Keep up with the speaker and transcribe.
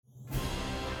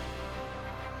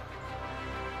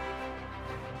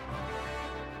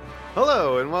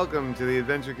Hello and welcome to The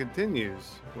Adventure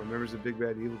Continues, where members of Big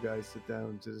Bad Evil Guys sit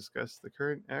down to discuss the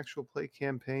current actual play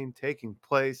campaign taking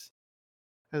place.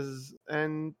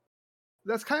 And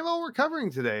that's kind of all we're covering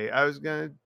today. I was gonna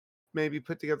maybe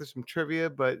put together some trivia,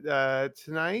 but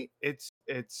tonight it's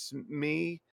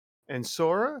me and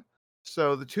Sora.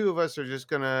 So the two of us are just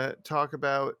gonna talk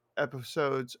about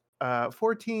episodes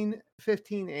 14,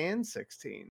 15, and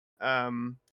 16.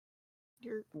 Um,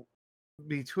 You're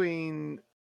between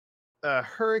a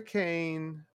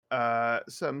hurricane,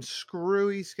 some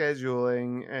screwy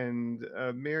scheduling, and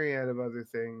a myriad of other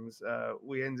things.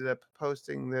 We ended up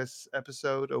posting this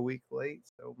episode a week late,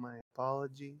 so my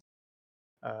apologies.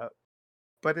 Uh,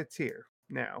 but it's here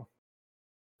now.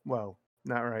 Well,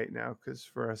 not right now, because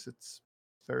for us it's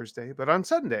Thursday, but on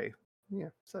Sunday. Yeah,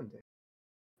 Sunday.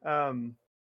 Um,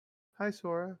 Hi,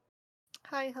 Sora.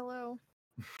 Hi, hello.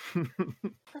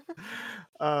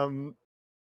 um,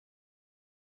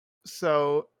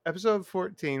 so episode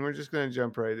 14, we're just going to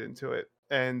jump right into it.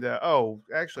 And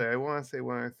actually, I want to say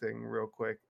one other thing real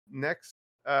quick. Next,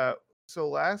 uh, so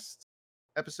last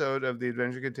episode of The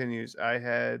Adventure Continues, I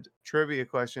had trivia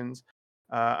questions.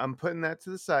 I'm putting that to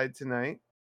the side tonight.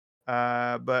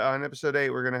 But on episode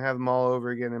 8, we're going to have them all over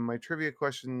again. And my trivia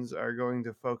questions are going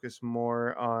to focus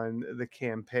more on the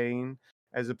campaign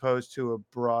as opposed to a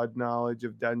broad knowledge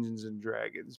of Dungeons and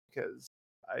Dragons because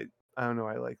I don't know,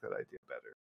 I like that idea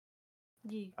better.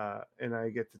 Ye. And I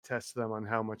get to test them on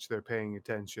how much they're paying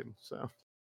attention. So,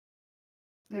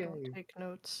 I don't yay. take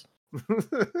notes.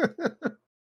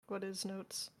 What is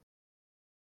notes?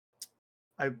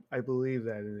 I believe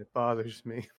that, and it bothers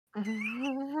me.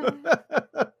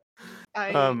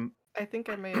 I um, I think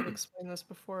I may have explained this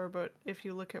before, but if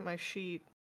you look at my sheet,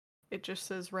 it just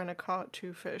says Rena caught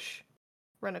 2 fish,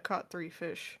 Rena caught 3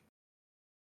 fish,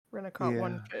 Rena caught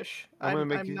 1 yeah, fish. I'm gonna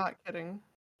make I'm you. not kidding.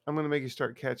 I'm gonna make you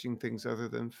start catching things other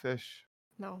than fish.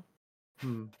 No.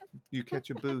 Hmm. You catch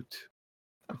a boot.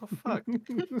 Oh fuck.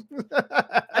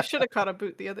 I should have caught a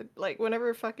boot the other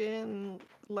whenever fucking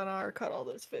Lennar caught all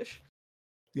those fish.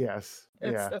 Yes.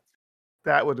 It's Yeah. that's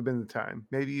That would have been the time.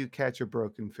 Maybe you catch a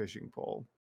broken fishing pole.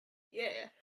 yeah.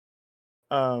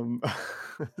 Um.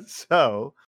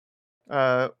 so,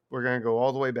 we're gonna go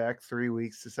all the way back 3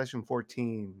 weeks to session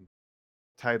 14,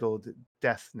 titled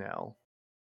 "Death Knell."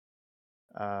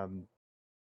 Um.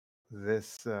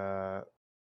 This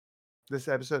this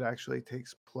episode actually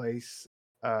takes place.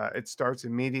 It starts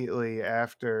immediately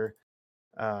after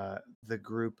the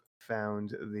group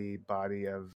found the body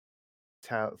of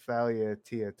Thalia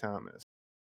Tia Thomas.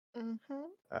 Mm-hmm.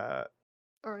 Uh,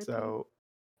 R.I.P. so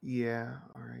yeah,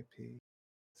 R.I.P.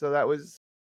 So that was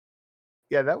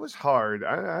that was hard.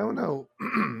 I don't know.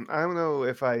 I don't know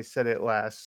if I said it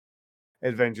last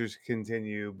Adventures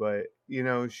Continue, but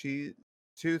she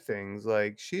two things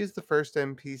like she's the first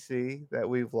NPC that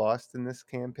we've lost in this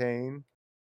campaign,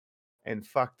 and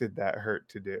fuck did that hurt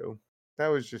to do. That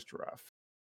was just rough.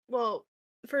 Well,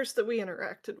 first that we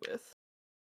interacted with.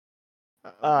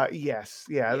 Yes,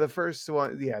 yeah, Yeah. the first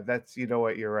one, yeah, that's you know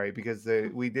what, you're right because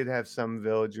we did have some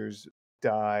villagers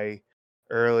die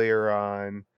earlier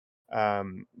on,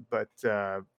 but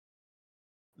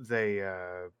they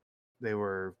uh, they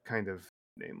were kind of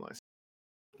nameless.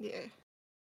 Yeah.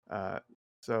 Uh,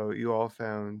 so you all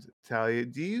found Talia.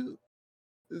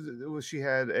 Well, she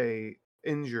had a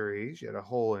injury. She had a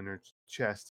hole in her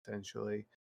chest essentially,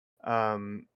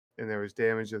 and there was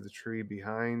damage of the tree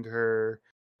behind her.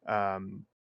 Um,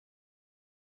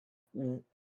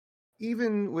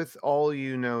 Even with all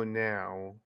you know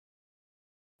now,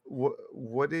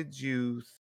 what did you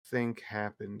think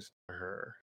happened to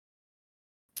her?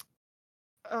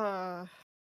 Uh,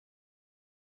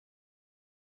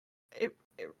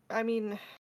 I mean,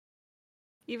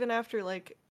 even after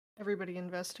everybody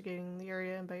investigating the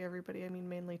area, and by everybody I mean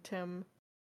mainly Tim,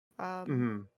 um,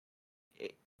 Hmm.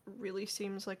 it really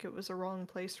seems like it was a wrong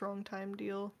place, wrong time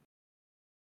deal.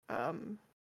 Um,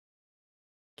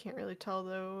 can't really tell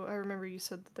though. I remember you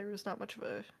said that there was not much of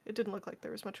a. It didn't look like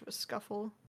there was much of a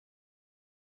scuffle.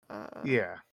 Uh,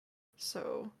 Yeah.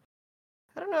 so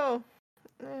I don't know.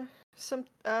 Some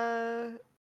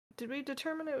Did we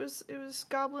determine it was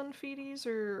goblin feeties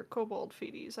or kobold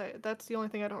feeties? That's the only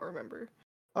thing I don't remember.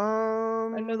 I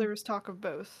know there Um. was talk of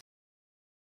both.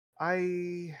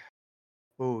 I.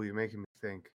 Oh, you're making me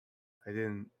think. I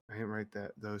didn't write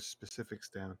those specifics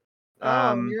down. Oh,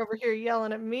 Um. you're over here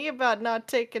yelling at me about not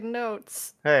taking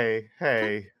notes. Hey,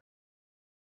 hey,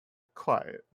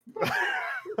 quiet.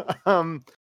 um.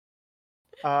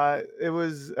 It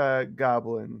was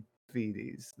goblin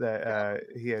feeties that Goblin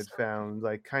he feeties. had found,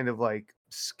 like kind of like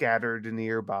scattered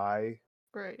nearby.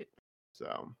 Right.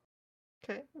 So.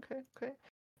 Okay, okay, okay.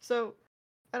 So,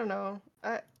 I don't know.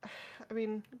 I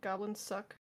mean, goblins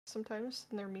suck sometimes,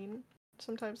 and they're mean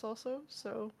sometimes also.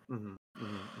 So, Hmm. Hmm.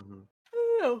 Hmm. I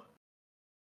don't know.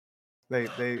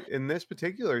 They in this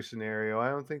particular scenario, I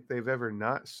don't think they've ever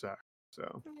not sucked.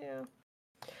 So Yeah,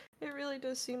 it really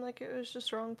does seem like it was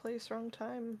just wrong place, wrong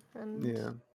time, and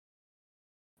yeah.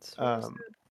 it's really Um,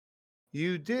 sad.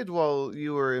 you did while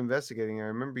you were investigating. I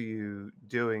remember you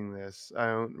doing this. I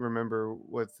don't remember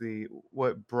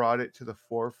what brought it to the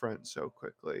forefront so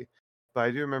quickly, but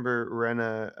I do remember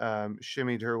Rena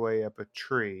shimmied her way up a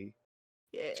tree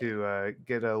Yeah. to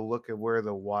get a look at where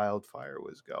the wildfire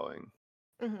was going,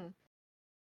 Mhm.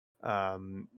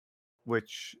 um,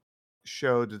 which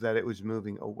showed that it was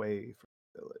moving away from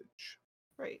the village.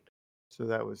 Right. So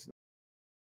that was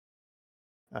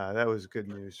good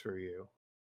news for you.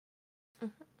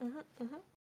 Mhm. Mhm.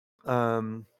 Mhm.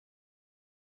 Um,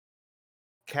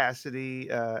 Cassidy,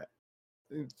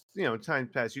 time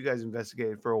passed. You guys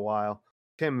investigated for a while.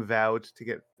 Tim vowed to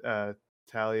get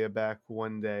Talia back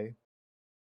one day,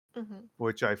 Mhm.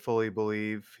 which I fully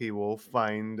believe he will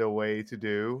find a way to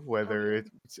do, Oh whether yeah.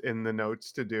 it's in the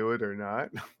notes to do it or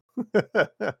not.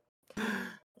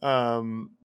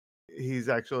 um, he's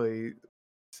actually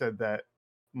said that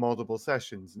multiple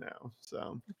sessions now.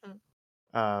 So, Mhm.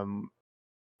 um,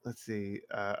 let's see.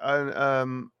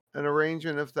 An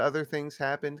arrangement of the other things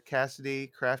happened. Cassidy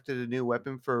crafted a new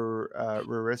weapon for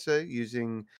Rarissa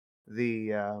using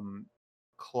the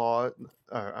claw.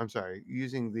 I'm sorry,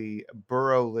 using the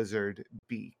burrow lizard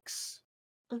beaks.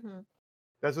 Mhm.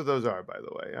 That's what those are, by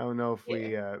the way. I don't know if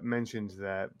Yeah. we mentioned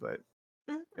that, but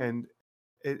Mhm. Mhm. and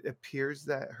it appears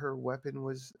that her weapon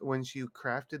was when she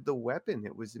crafted the weapon,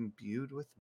 it was imbued with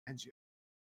magic,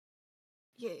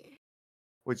 Yeah.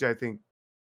 which I think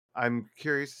I'm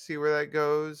curious to see where that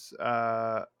goes.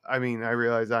 I mean, I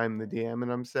realize I'm the DM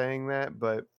and I'm saying that,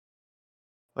 but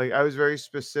like I was very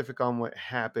specific on what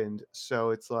happened. So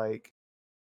it's like,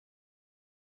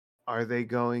 are they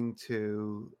going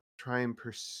to try and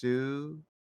pursue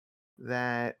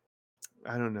that,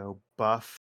 I don't know,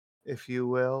 buff, if you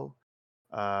will?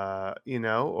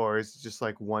 Or is it just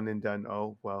like one and done?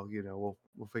 Oh, well,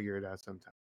 we'll figure it out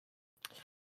sometime.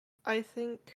 I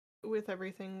think with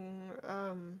everything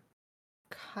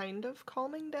kind of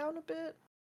calming down a bit,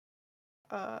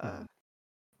 uh Hmm.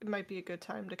 it might be a good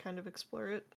time to kind of explore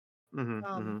it. Hmm.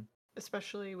 Um Hmm.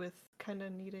 Especially with kind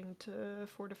of needing to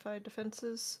fortify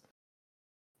defenses.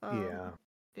 Um Yeah.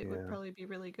 it would Yeah. probably be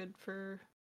really good for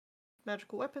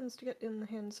magical weapons to get in the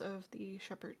hands of the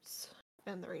shepherds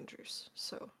and the rangers.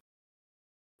 So,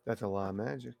 That's a uh, lot of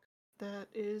magic. that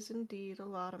is indeed a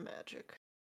lot of magic.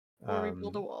 Or we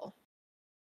build a Um, wall.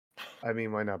 I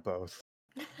mean, why not both?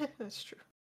 That's true.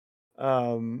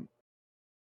 Um,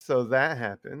 so that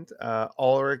happened.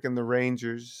 Ulrich and the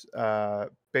Rangers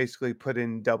basically put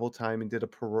in double time and did a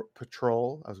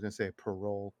patrol. I was going to say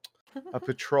parole, a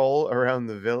patrol around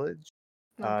the village.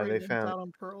 Now They Braden's found, out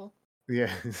on parole.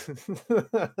 yeah,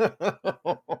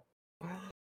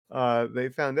 they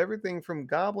found everything from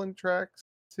goblin tracks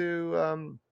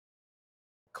to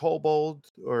kobold,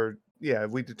 or yeah,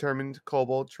 we determined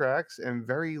kobold tracks and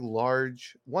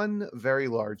one very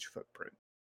large footprint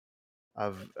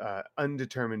of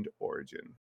undetermined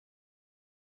origin.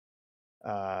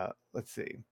 Let's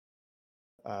see.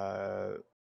 Uh,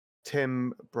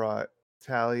 Tim brought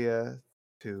Talia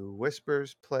to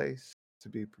Whisper's place to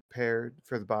be prepared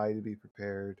for the body to be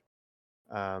prepared.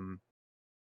 Um,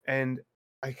 and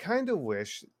I kind of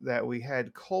wish that we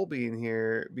had Colby in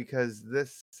here because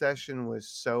this session was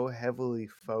so heavily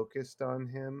focused on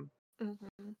him. Hmm.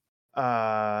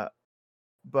 Uh,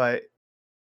 but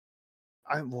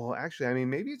well, actually, I mean,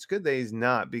 maybe it's good that he's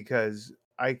not because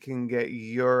I can get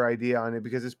your idea on it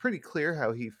because it's pretty clear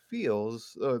how he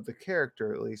feels, the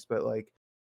character at least. But like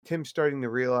Tim's starting to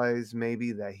realize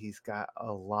maybe that he's got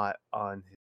a lot on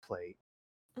his plate.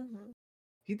 Hmm.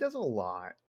 He does a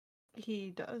lot.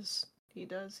 He does. He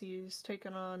does. He's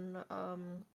taken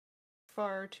on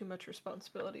far too much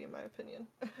responsibility, in my opinion.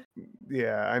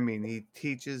 Yeah, I mean, he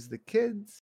teaches the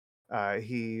kids.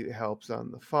 He helps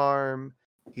on the farm.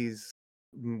 He's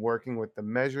working with the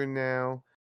measure now.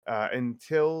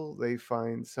 Until they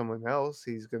find someone else,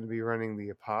 he's going to be running the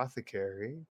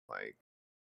apothecary. Like,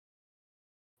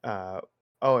 uh,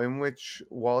 oh, in which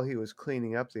while he was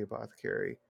cleaning up the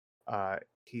apothecary,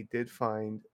 he did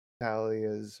find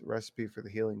Talia's recipe for the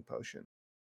healing potion.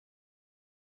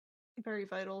 Very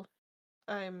vital.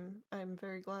 I'm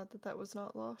very glad that that was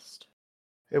not lost.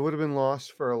 It would have been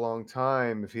lost for a long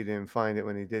time if he didn't find it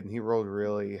when he did, and he rolled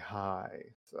really high.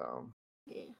 So,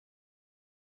 Yeah.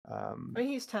 Um, I mean,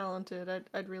 he's talented.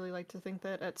 I'd really like to think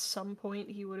that at some point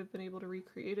he would have been able to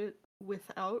recreate it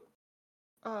without,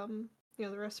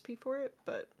 the recipe for it.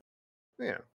 But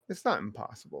yeah, it's not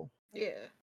impossible. yeah,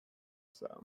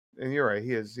 So, and you're right,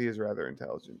 he is rather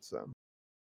intelligent. So,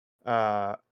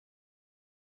 uh,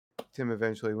 Tim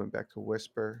eventually went back to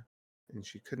Whisper, and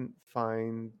she couldn't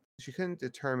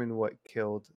determine what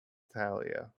killed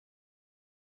Talia.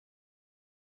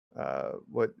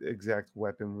 What exact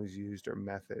weapon was used or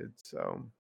method.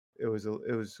 So, it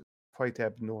was quite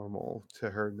abnormal to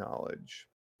her knowledge.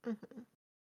 hmm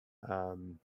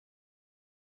Um,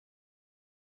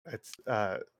 it's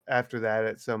After that,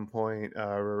 at some point,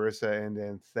 Rarissa and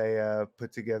Anthea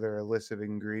put together a list of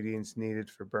ingredients needed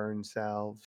for burn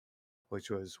salve, which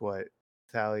was what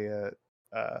Thalia.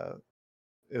 Uh,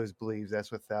 it was believed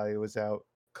that's what Thalia was out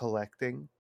collecting.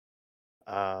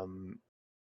 Um,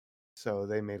 so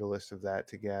they made a list of that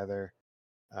together.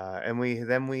 And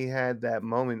we had that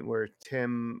moment where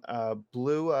Tim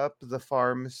blew up the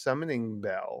farm summoning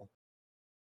bell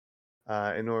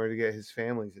in order to get his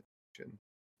family's attention.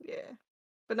 yeah,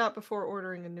 but not before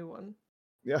ordering a new one.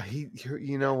 Yeah,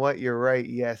 you know Yeah, what? You're right.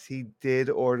 Yes, he did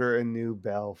order a new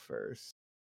bell first.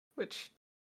 which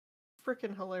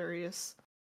freaking hilarious.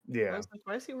 I Yeah. was like,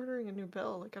 why is he ordering a new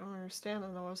bell? Like, I don't understand.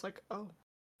 And I was like, oh,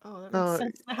 that makes Uh,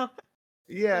 sense now.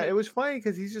 yeah, it Like, was funny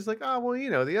because he's just like, oh,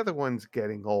 well, the other one's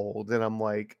getting old. And I'm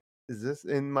like, is this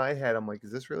in my head? I'm like,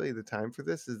 is this really the time for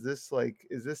this? Is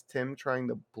this Tim trying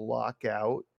to block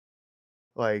out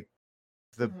like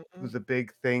mhm. the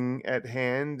big thing at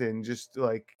hand and just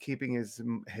like keeping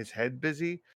his head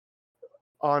busy?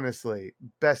 Honestly,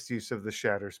 best use of the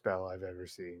shatter spell I've ever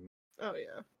seen. Oh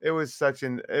yeah. It was such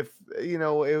an if it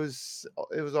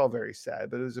was all very sad,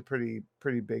 but it was a pretty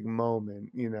big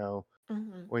moment,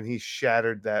 hmm when he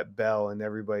shattered that bell and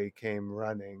everybody came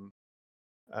running.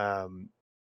 Um,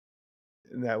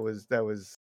 and that was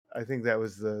I think that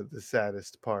was the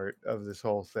saddest part of this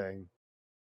whole thing.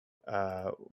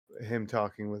 Uh, Him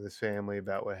talking with his family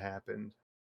about what happened.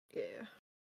 Yeah,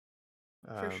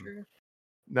 for Um, sure.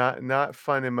 not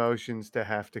fun emotions to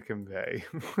have to convey.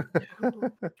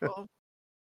 No. Well,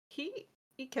 he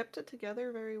he kept it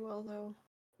together very well though.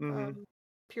 hmm Um,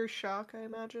 Pure shock, I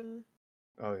imagine.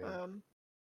 Oh yeah. Um,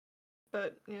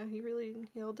 but yeah, he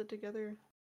held it together.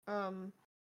 Um,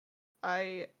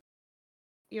 I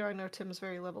I know Tim's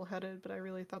very level-headed, but I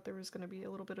really thought there was going to be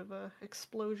a little bit of a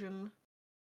explosion.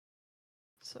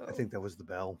 I So think that was the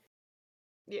bell.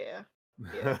 yeah,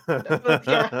 yeah, definitely.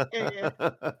 Yeah, yeah, yeah.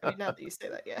 I mean, now that you say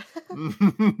that, yeah,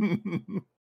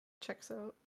 checks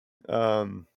out.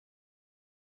 um,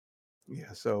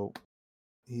 yeah, so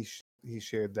he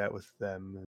shared that with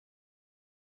them.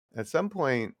 At some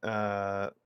point,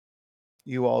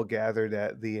 you all gathered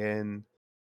at the inn.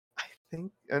 I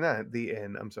think, not the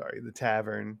inn. I'm sorry, the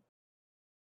tavern,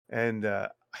 and I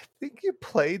think you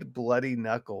played Bloody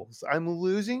Knuckles. I'm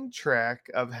losing track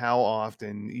of how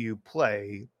often you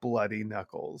play Bloody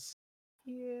Knuckles.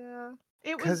 Yeah,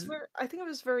 it was Cause very. I think it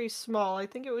was very small. I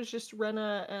think it was just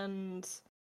Rena and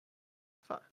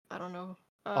fuck, I don't know.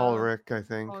 Ulrich, I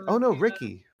think. Oh Ulrich, no, yeah.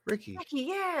 Ricky. Becky,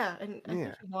 yeah, and I Yeah.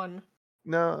 think he won.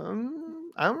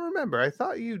 No, I don't remember. I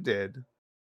thought you did.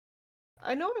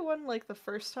 I know I won like the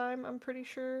first time. I'm pretty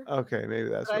sure, Okay, maybe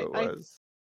that's but what it I was.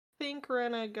 think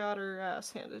Rena got her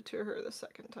ass handed to her the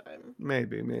second time.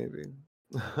 Maybe.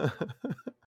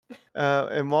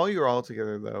 And while you're all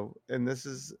together, though, and this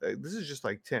is just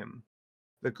like Tim,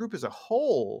 the group as a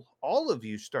whole, all of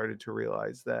you started to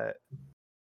realize that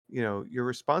your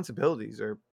responsibilities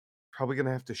are probably going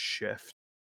to have to shift.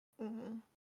 hmm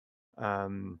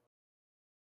Um,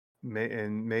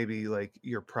 and maybe like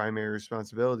your primary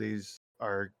responsibilities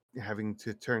are having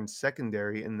to turn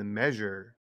secondary, and the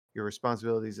measure, your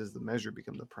responsibilities as the measure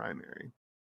become the primary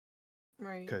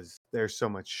Right. because there's so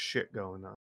much shit going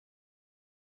on.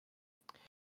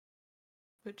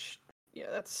 Which, yeah,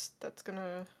 that's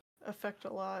gonna affect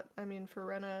a lot. I mean, for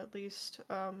Rena at least.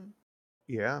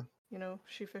 Yeah.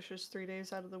 She fishes 3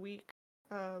 days out of the week,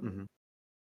 um, hmm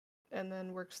and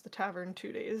then works the tavern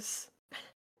 2 days.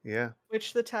 Yeah.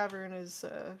 Which the tavern is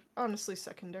honestly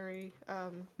secondary,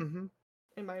 hmm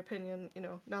in my opinion.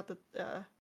 Not that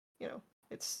you know,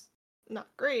 it's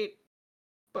not great,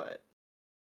 but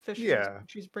fishing is Yeah.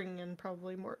 she's bringing in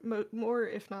probably more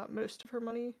if not most of her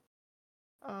money,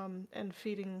 and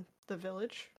feeding the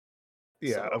village.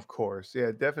 Yeah, So of course.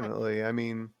 Yeah, kind definitely. I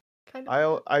mean, kind of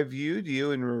I viewed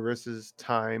you and Marissa's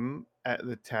time at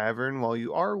the tavern while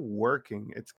you are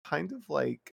working. It's kind of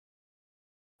like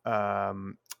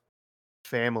um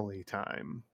family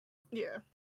time. yeah,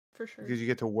 for sure. because you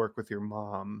get to work with your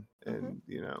mom, Hmm. and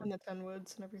And the Ten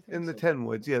Woods and everything. in the So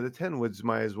Tenwoods, yeah, the Tenwoods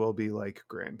might as well be like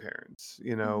grandparents,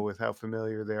 mhm. with how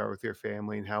familiar they are with your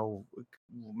family and how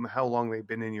long they've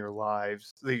been in your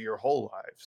lives, your whole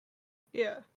lives.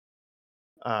 Yeah.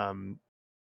 Um,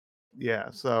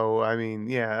 yeah, so I mean,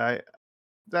 yeah,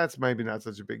 that's maybe not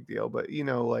such a big deal, but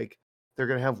like they're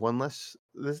gonna have one less.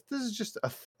 This is just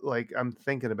like I'm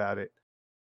thinking about it.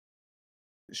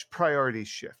 Priorities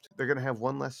shift. They're gonna have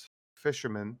one less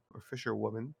fisherman or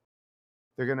fisherwoman.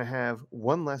 They're gonna have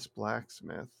one less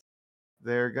blacksmith.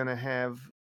 They're gonna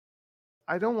have.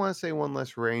 I don't want to say one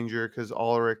less ranger because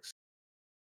Ulrich's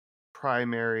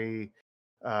primary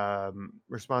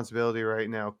responsibility right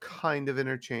now kind of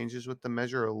interchanges with the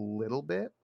measure a little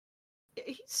bit.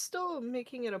 He's still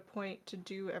making it a point to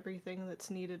do everything that's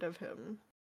needed of him.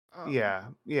 Um,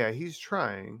 Yeah, yeah, he's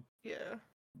trying, yeah.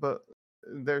 but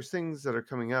there's things that are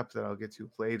coming up that I'll get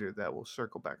to later that will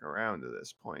circle back around to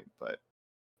this point. But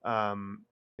and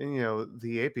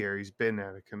the apiary's been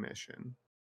out of commission.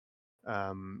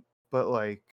 But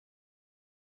like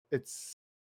it's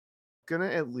gonna,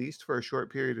 at least for a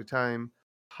short period of time,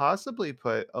 possibly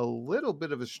put a little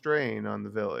bit of a strain on the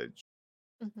village.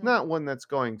 Hmm. Not one that's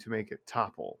going to make it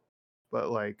topple, but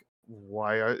like,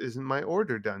 why isn't my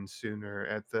order done sooner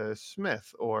at the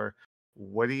smith? Or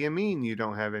what do you mean you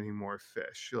don't have any more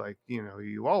fish? Like,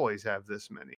 you always have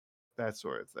this many. That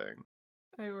sort of thing.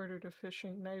 I ordered a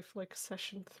fishing knife like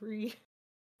session 3.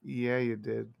 Yeah, you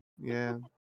did. Yeah.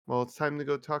 Well, it's time to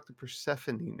go talk to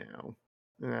Persephone now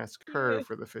and ask her Yeah.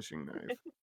 for the fishing knife.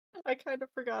 I kind of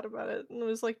forgot about it. And it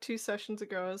was like 2 sessions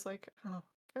ago. I was like, oh,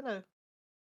 kind of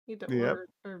need to Yep. order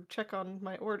or check on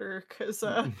my order because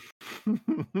it's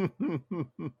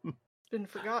been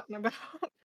forgotten about.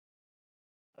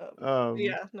 um,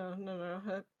 Yeah, no, no,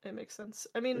 no. It makes sense.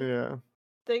 I mean, yeah.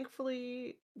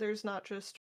 thankfully, there's not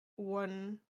just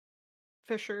one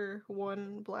fisher,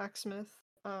 one blacksmith.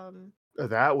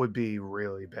 That would be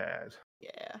really bad.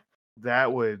 Yeah.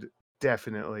 That would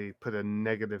definitely put a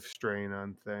negative strain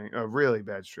on a really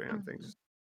bad strain on Mhm. things.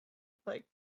 Like,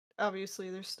 obviously,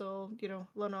 there's still,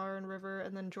 Lenar and River,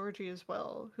 and then Georgie as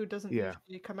well, who doesn't Yeah.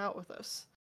 usually come out with us.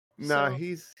 Nah, So,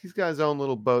 he's got his own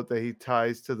little boat that he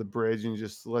ties to the bridge and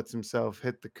just lets himself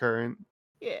hit the current.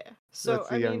 yeah. So, Lets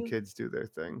the I young mean, kids do their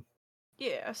thing.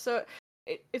 yeah. So,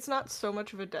 it's not so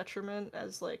much of a detriment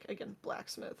as, like, again,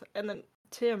 blacksmith. And then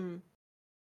Tim,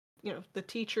 the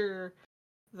teacher,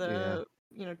 Yeah.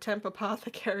 temp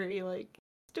apothecary, like,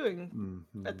 he's doing,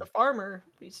 at Hmm. the farmer,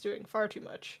 he's doing far too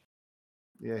much.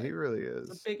 Yeah, he Like, really it's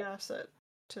a is. big asset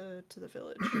to the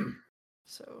village.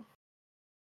 So,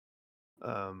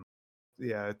 um,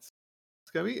 yeah, it's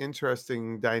gonna be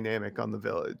interesting dynamic on the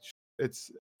village.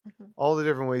 It's mhm, all the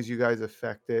different ways you guys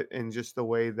affect it, and just the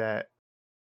way that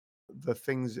the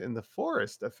things in the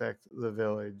forest affect the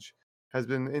village has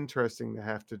been interesting to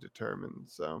have to determine.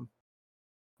 So,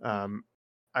 mhm, um,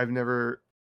 I've never,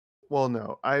 well,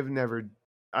 no, I've never,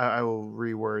 I will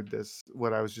reword this,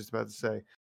 what I was just about to say.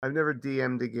 I've never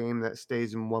DM'd a game that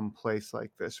stays in one place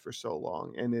like this for so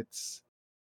long, and it's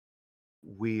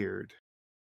weird,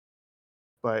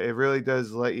 but it really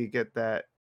does let you get that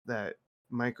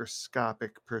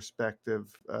microscopic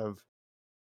perspective of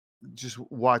just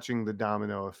watching the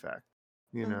domino effect,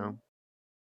 you mhm, know?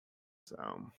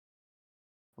 So,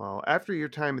 well, after your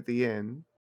time at the inn,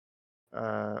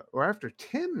 or after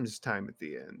Tim's time at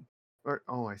the inn, or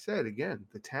oh, I said again,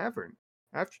 the tavern.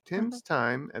 After mhm. Tim's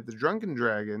time at the Drunken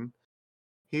Dragon,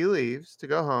 he leaves to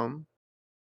go home,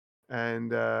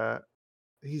 and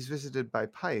he's visited by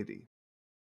Piety,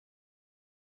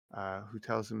 who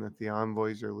tells him that the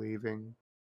envoys are leaving,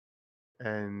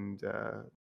 and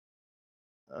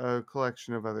a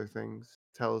collection of other things.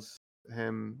 Tells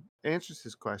him, answers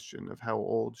his question of how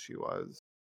old she was,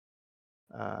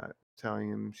 uh, telling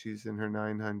him she's in her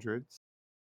 900s,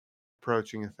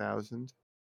 approaching 1,000.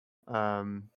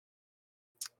 Um,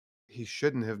 he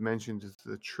shouldn't have mentioned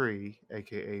the tree,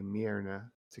 aka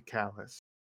Myrna, to Callus.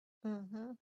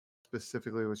 Mhm.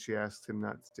 Specifically, what she asked him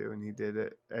not to do, and he did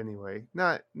it anyway.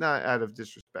 Not out of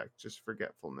disrespect, just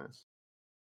forgetfulness.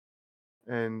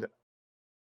 And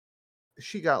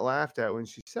she got laughed at when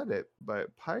she said it,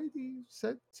 but Piety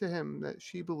said to him that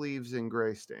she believes in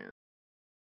Greystan,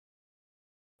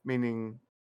 meaning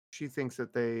she thinks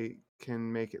that they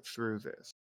can make it through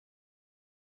this.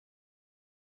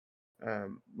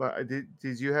 But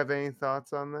did you have any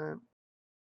thoughts on that,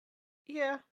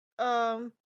 Yeah.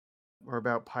 Um, or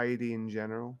about Piety in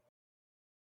general?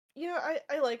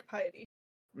 I like Piety.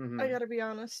 I Mm-hmm. gotta be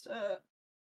honest.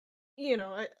 You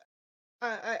know,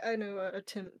 I know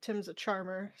Tim's a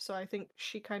charmer, so I think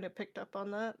she kind of picked up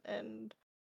on that, and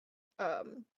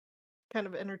um kind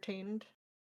of entertained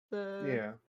the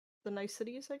Yeah. the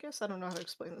niceties, I guess. I don't know how to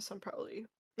explain this. I'm probably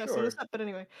messing this Sure. up, but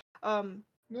anyway. Um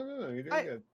No. You're doing I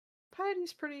good.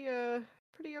 Piety's pretty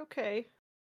okay.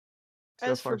 So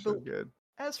As for far, so good.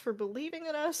 as for believing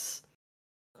in us,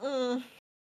 uh,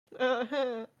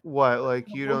 uh, What? Like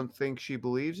you no. don't think she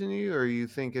believes in you, or you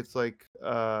think it's like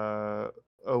a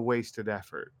wasted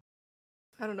effort?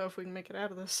 I don't know if we can make it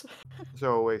out of this.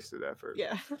 So a wasted effort.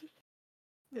 Yeah.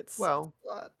 It's Well, a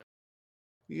lot.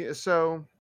 yeah. So,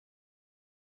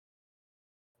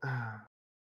 well,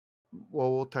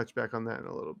 we'll touch back on that in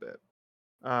a little bit.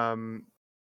 Um,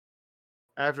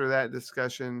 After that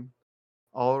discussion,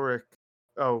 Ulrich,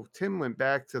 Tim went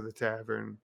back to the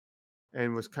tavern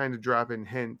and was kind of dropping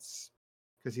hints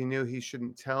because he knew he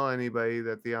shouldn't tell anybody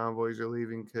that the envoys are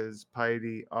leaving because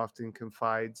Piety often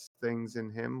confides things in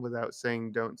him without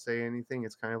saying don't say anything.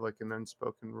 It's kind of like an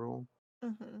unspoken rule.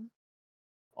 Hmm.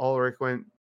 Ulrich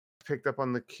picked up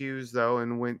on the cues though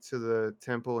and went to the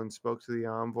temple and spoke to the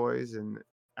envoys and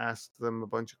asked them a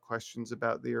bunch of questions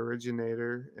about the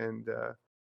originator. And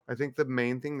I think the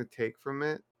main thing to take from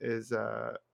it is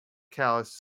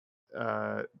Callus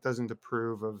doesn't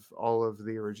approve of all of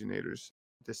the originator's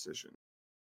decision.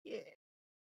 Yeah.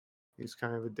 He's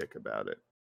kind of a dick about it,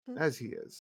 Hmm. as he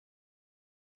is.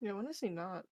 Yeah, when is he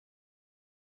not?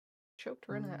 Choked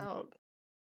Rena Mm. out.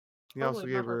 He Totally also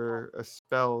gave not her fault. her a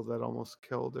spell that almost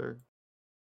killed her.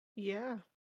 Yeah.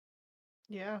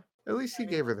 Yeah. At least he I mean,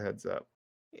 gave her the heads up.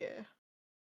 yeah.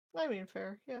 I mean,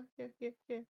 fair. Yeah, yeah, yeah,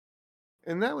 yeah.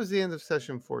 And that was the end of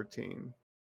session 14.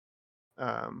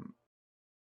 Um,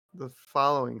 the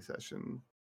following session,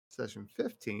 session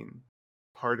 15,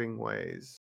 Parting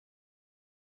Ways.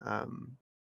 Um,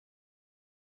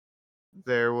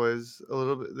 there was a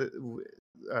little bit,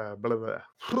 blah, blah,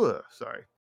 blah, sorry.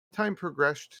 Time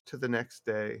progressed to the next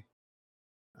day.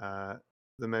 Uh,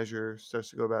 the measure starts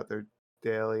to go about their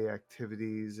daily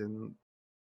activities and,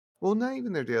 well, not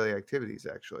even their daily activities,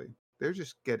 actually. They're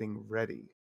just getting ready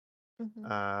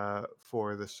Hmm.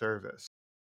 for the service.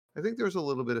 I think there was a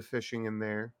little bit of fishing in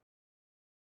there.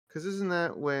 Because isn't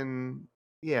that when,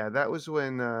 yeah, that was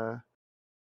when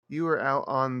you were out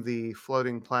on the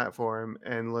floating platform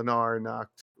and Lennar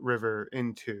knocked River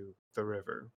into the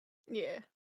river. Yeah.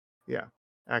 Yeah, And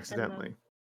then accidentally.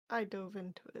 I dove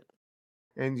into it.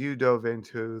 And you dove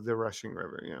into the rushing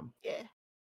river, yeah. Yeah.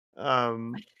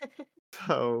 Um,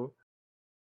 so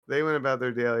they went about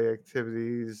their daily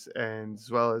activities and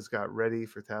as well as got ready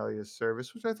for Talia's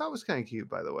service, which I thought was kind of cute,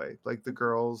 by the way. Like the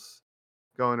girls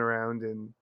going around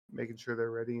and making sure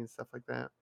they're ready and stuff like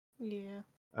that. Yeah.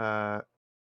 Uh,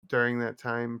 During that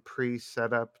time,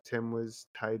 pre-setup, Tim was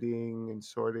tidying and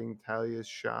sorting Talia's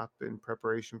shop in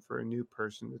preparation for a new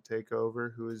person to take over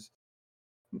who has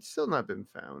still not been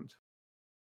found.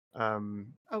 Um,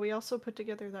 Oh, we also put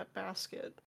together that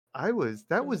basket. that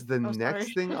was the Oh, sorry.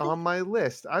 next thing on my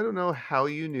list. I don't know how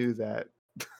you knew that.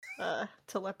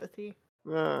 Telepathy.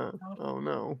 Oh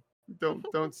no.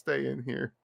 Don't stay in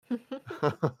here.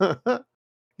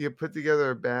 You put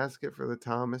together a basket for the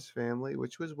Thomas family,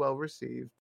 which was well received.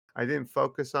 I didn't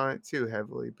focus on it too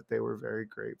heavily, but they were very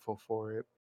grateful for it.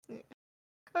 Yeah.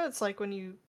 Oh, it's like when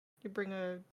you bring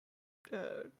a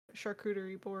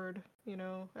charcuterie board,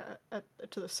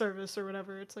 to the service or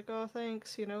whatever. It's like, oh,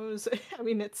 thanks. I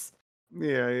mean, it's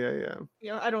Yeah.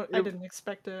 I It didn't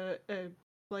expect a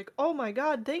like, oh my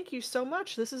God, thank you so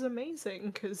much. This is amazing.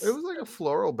 it Because was like a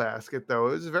floral basket though.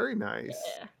 It was very nice.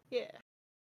 yeah, yeah.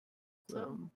 So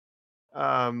Um,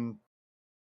 um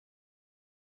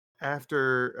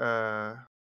After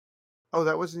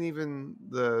that wasn't even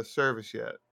the service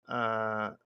yet.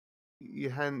 Uh you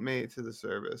hadn't made it to the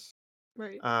service.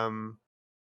 right. Um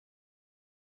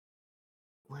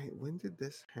Wait, when did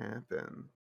this happen?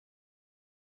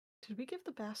 Did we give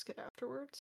the basket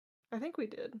afterwards? I think we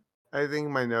did. I think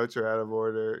my notes are out of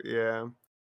order. Yeah.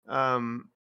 Um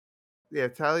yeah,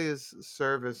 Talia's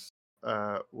service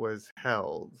was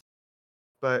held.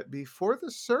 But before the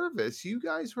service, you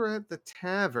guys were at the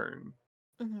tavern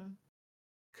Hmm.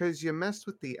 because you messed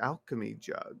with the alchemy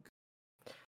jug.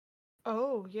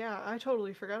 Oh yeah, I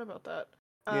totally forgot about that.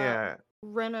 Uh, Yeah.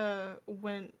 Rena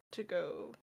went to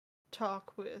go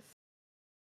talk with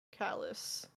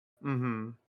Callus, Mm-hmm.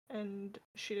 and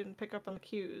she didn't pick up on the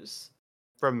cues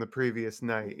From the previous from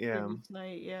night. the Yeah. previous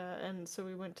night. Yeah, and so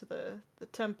we went to the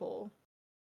temple,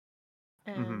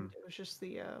 Mm-hmm. and it was just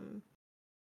the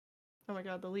oh my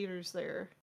God, the leaders there.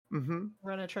 Mm-hmm.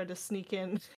 Rena tried to sneak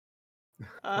in.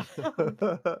 Uh,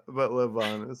 But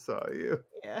Lavana saw you.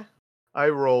 yeah, I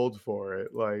rolled for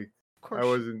it. Like of I course.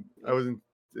 wasn't I wasn't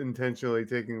intentionally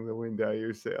taking the wind out of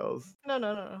your sails. No,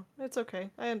 no, no, no. It's okay.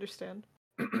 I understand.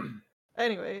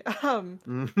 Anyway,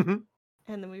 Mhm.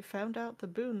 and then we found out the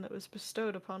boon that was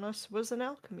bestowed upon us was an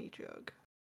alchemy jug.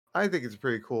 I think it's a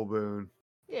pretty cool boon.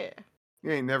 Yeah.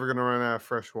 You ain't never gonna run out of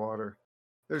fresh water.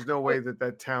 There's no Oh, way that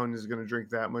that town is gonna drink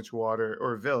that much water,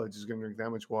 or a village is gonna drink that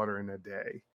much water in a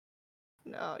day.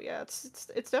 no, yeah, it's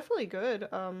definitely good.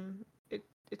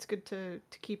 It's good to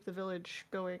keep the village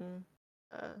going,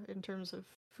 in terms of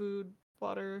food,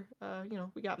 water.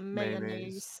 We got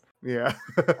Mayonnaise. mayonnaise, Yeah.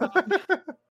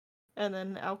 um, and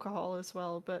then alcohol as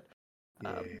well. But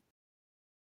Yeah.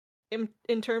 um,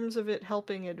 in terms of it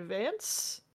helping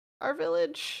advance our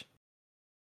village,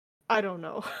 I don't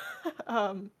know.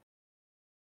 um,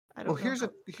 I Well, don't know how it's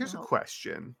gonna here's a help.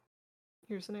 question.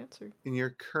 Here's an answer. In your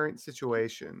current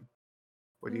situation,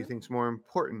 what do you Mhm. think is more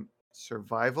important?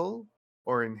 Survival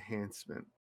or enhancement?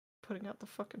 Putting out the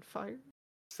fucking fire.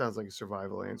 Sounds like a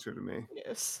survival answer to me.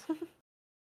 Yes.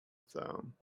 So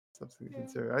something to Yeah.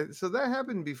 consider. So that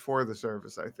happened before the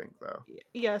service, I think, though.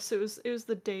 Yes, it was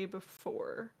the day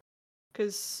before,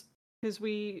 cause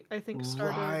we I think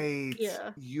started. Right.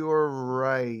 Yeah. You're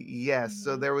right. Yes.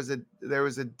 So Mhm. there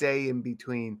was a day in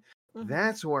between. Mhm.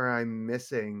 That's where I'm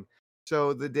missing.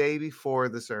 So the day before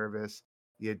the service,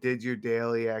 you did your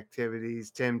daily activities.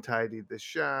 Tim tidied the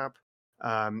shop.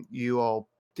 You all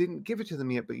didn't give it to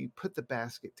them yet, but you put the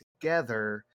basket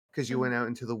together because you Mhm. went out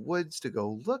into the woods to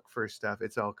go look for stuff.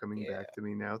 It's all coming Yeah. back to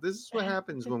me now. This is what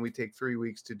happens when we take 3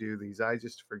 weeks to do these. I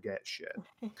just forget shit.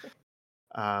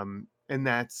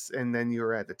 And then you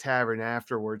were at the tavern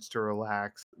afterwards to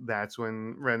relax. That's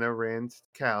when Rena ran to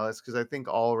Callus because I think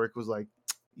Ulrich was like,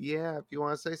 "Yeah, if you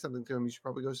want to say something to him, you should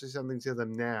probably go say something to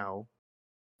them now."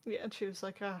 Yeah, and she was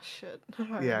like, "Ah, shit. Yeah,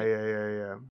 Alright." yeah, yeah,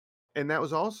 yeah. And that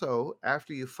was also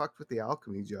after you fucked with the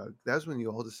alchemy jug. That was when you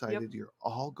all Yep. decided you're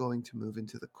all going to move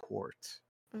into the court,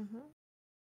 Mhm.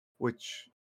 which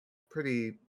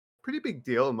pretty pretty big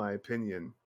deal in my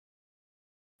opinion.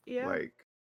 Yeah. Like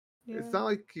it's Yeah. not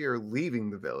like you're leaving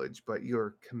the village, but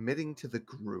you're committing to the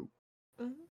group.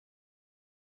 Mhm.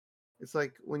 It's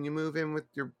like when you move in with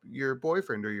your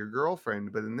boyfriend or your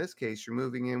girlfriend, but in this case, you're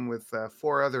moving in with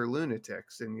four other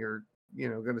lunatics, and you're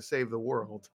going to save the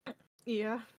world.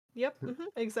 Yeah. Yep. Mhm. Your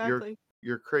Exactly.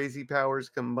 your crazy powers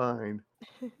combined.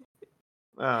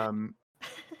 Um,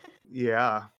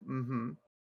 yeah. And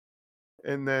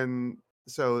then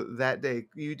so that day,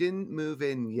 you didn't move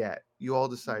in yet. You all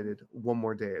Mhm. decided one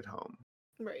more day at home.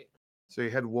 Right. So you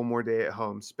had one more day at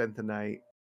home, spent the night,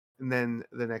 and then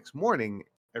the next morning,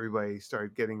 everybody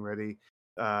started getting ready.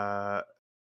 Uh,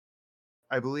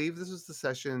 I believe this was the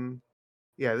session.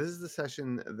 Yeah, this is the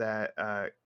session that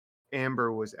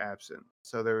Amber was absent,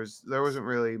 so there wasn't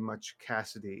really much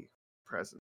Cassidy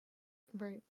present.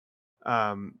 Right.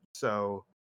 So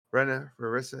Rena,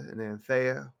 Rarissa, and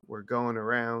Anthea were going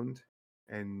around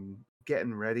and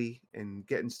getting ready and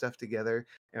getting stuff together.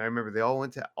 And I remember they all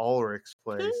went to Ulrich's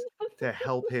place to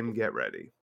help him get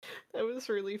ready. That was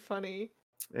really funny.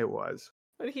 It was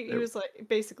But he it, was like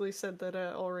basically said that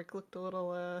Ulrich looked a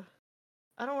little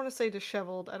I don't want to say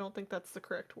disheveled. I don't think that's the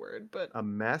correct word, but a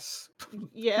mess.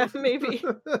 yeah, maybe.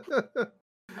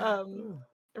 Um,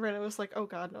 Rena was like, "Oh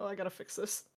God, no! I gotta fix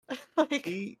this." Like,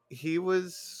 He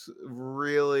was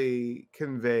really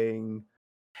conveying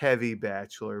heavy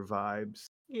bachelor vibes.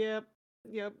 yep,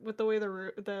 yep. With the way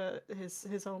the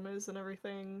his home is and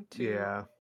everything, too. Yeah.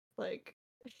 Like,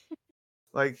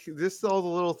 Like just all the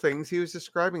little things he was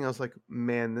describing, I was like,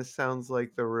 man, this sounds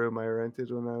like the room I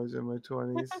rented when I was in my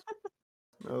 20s.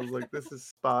 I was like, this is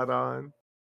spot on.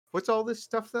 What's all this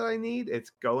stuff that I need?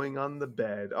 It's going on the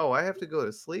bed. Oh, I have to go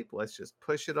to sleep. Let's just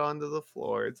push it onto the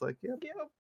floor. It's like, yep. yep.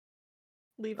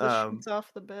 Leave the Um, sheets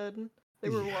off the bed. They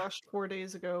were yeah. washed 4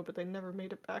 days ago, but they never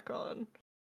made it back on.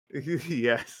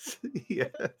 Yes.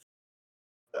 Yes.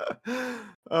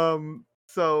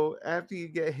 So after you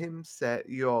get him set,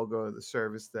 you all go to the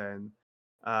service then.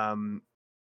 Um,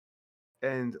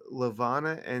 and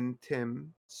Lavana and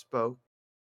Tim spoke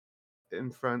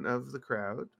in front of the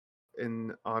crowd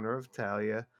in honor of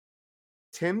Talia.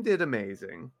 Tim did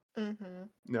amazing, Mm-hmm.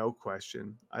 no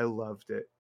question. I loved it.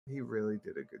 He really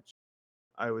did a good job.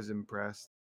 I was impressed.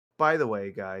 By the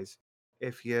way, guys,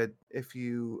 if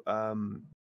you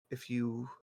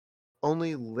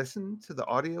only listen to the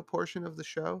audio portion of the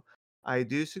show, I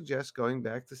do suggest going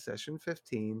back to session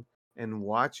 15 and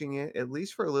watching it at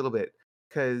least for a little bit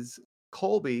cuz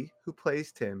Colby, who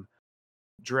plays Tim,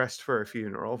 dressed for a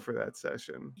funeral for that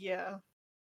session. Yeah.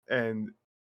 And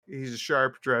he's a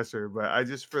sharp dresser, but I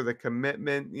just for the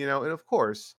commitment, and of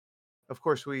course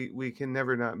we can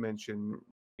never not mention,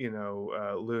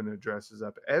 Luna dresses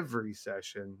up every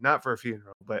session, not for a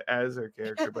funeral, but as her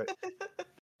character. But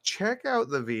check out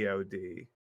the VOD.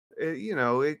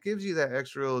 It gives you that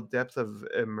extra little depth of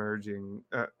immersion.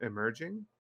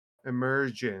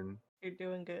 You're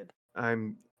doing good.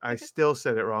 I still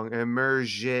said it wrong.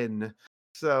 Immersion.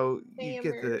 So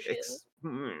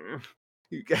Immersion.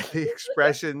 you get the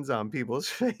expressions on people's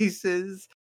faces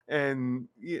and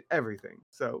everything.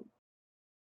 So,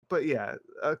 but yeah,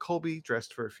 Colby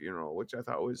dressed for a funeral, which I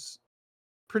thought was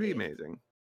pretty Yeah. amazing.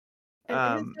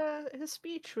 And his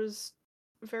speech was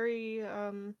very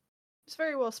it's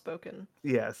very well spoken.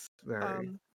 Yes,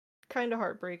 very. Kind of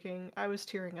heartbreaking. I was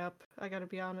tearing up, I gotta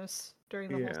be honest, during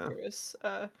the whole Yeah. service.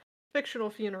 Fictional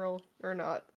funeral or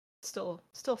not, still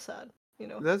sad,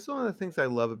 That's one of the things I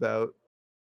love about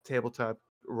tabletop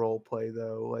role play,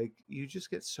 though. Like, you just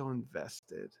get so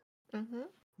invested. Mm-hmm.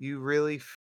 You really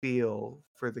feel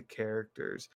for the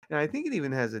characters. And I think it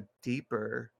even has a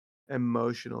deeper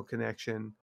emotional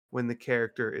connection when the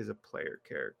character is a player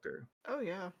character, Oh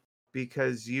yeah.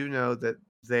 because you know that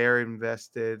they're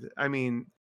invested. I mean,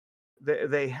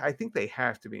 they I think they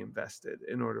have to be invested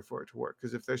in order for it to work,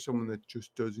 because if there's someone Mhm. that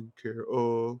just doesn't care,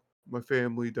 oh, my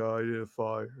family died in a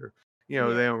fire, Yeah.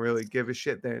 they don't really give a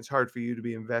shit, then it's hard for you to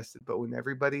be invested. But when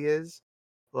everybody is,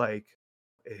 like,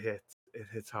 it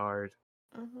hits hard.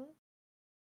 Mm-hmm.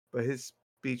 But his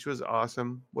speech was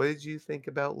awesome. What did you think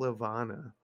about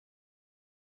Levana?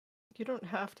 You don't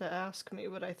have to ask me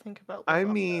what I think about I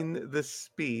Lavana. mean the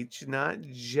speech, not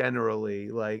generally.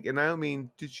 Like, and I don't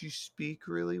mean did she speak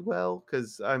really well?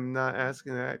 Because I'm not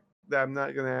asking that. I'm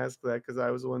not gonna ask that because I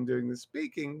was the one doing the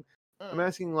speaking. I'm Mm.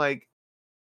 asking, like,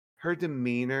 her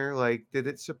demeanor. Like, did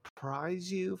it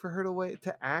surprise you for her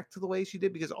to act the way she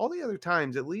did? Because all the other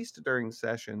times, at least during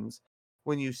sessions,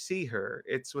 when you see her,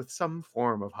 it's with some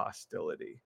form of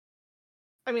hostility.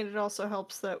 I mean, it also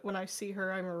helps that when I see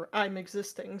her, I'm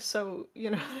existing, so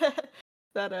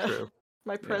that True.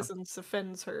 my Yeah. presence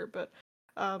offends her. But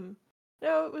um,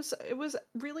 no, it was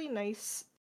really nice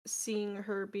seeing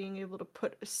her being able to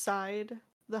put aside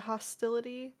the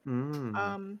hostility Mm.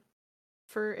 um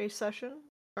for a session,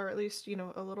 or at least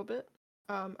a little bit.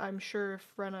 I'm sure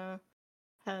if Rena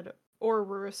had or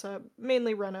Rarissa,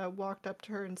 mainly Rena, walked up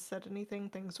to her and said anything,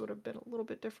 things would have been a little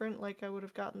bit different. Like I would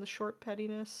have gotten the short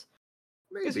pettiness.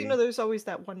 Because Maybe. there's always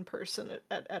that one person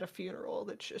at a funeral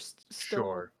that's just still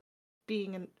Sure.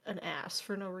 being an ass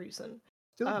for no reason.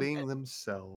 Still Um, being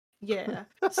themselves. yeah.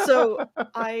 So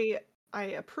I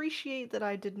appreciate that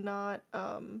I did not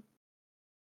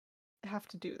have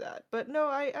to do that, but no,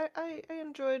 I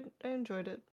enjoyed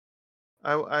it.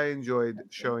 I enjoyed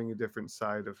showing a different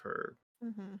side of her,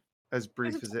 Mm-hmm. as There's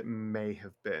brief as it may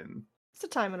have been. it's a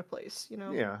time and a place, Yeah,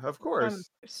 of time and course.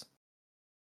 place.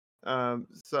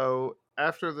 So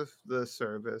after the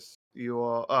service, you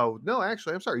all. Oh no,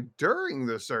 actually, I'm sorry. During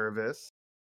the service,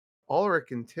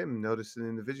 Ulrich and Tim noticed an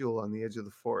individual on the edge of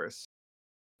the forest.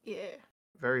 Yeah.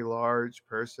 Very large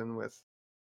person with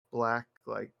black,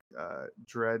 like,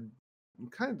 dread,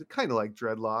 kind of like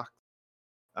dreadlocks,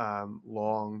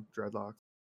 long dreadlocks,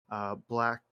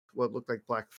 black, what looked like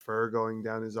black fur going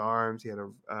down his arms. He had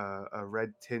a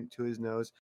red tint to his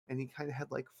nose, and he kind of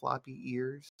had like floppy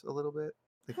ears a little bit.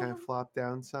 They kind of flopped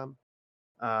down some.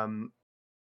 Um,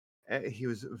 he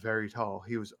was very tall.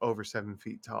 He was over 7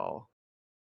 feet tall,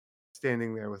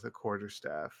 standing there with a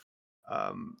quarterstaff.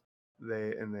 Um,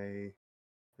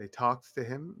 they talked to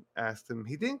him, asked him.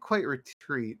 He didn't quite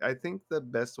retreat. I think the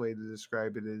best way to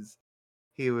describe it is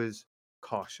he was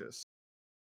cautious.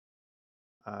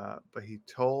 But he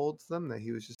told them that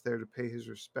he was just there to pay his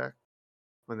respect.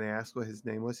 When they asked what his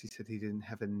name was, he said he didn't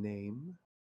have a name.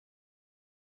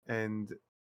 And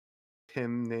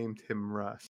Tim named him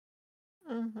Russ.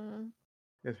 Mm-hmm.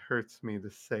 It hurts me to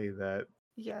say that.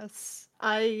 Yes.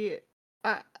 I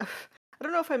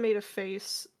don't know if I made a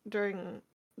face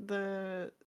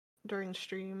the during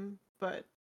stream, but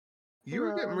You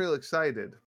were getting real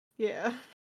excited. yeah.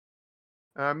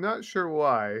 I'm not sure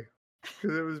why,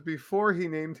 because it was before he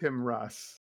named him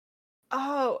Russ.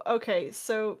 Oh, okay.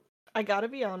 So I gotta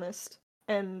be honest,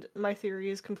 and my theory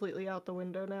is completely out the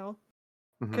window now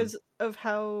Hmm. because of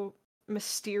how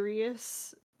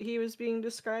mysterious he was being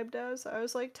described as. I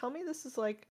was like, tell me this is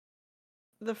like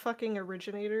the fucking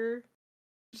originator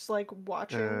just like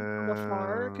watching from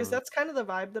afar, because Uh, that's kind of the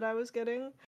vibe that I was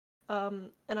getting.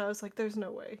 And I was like, there's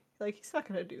no way. Like he's not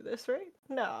gonna do this, right?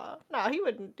 Nah, he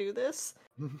wouldn't do this.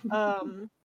 Um,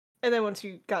 and then once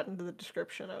you got into the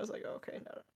description, I was like, oh, okay,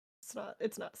 no,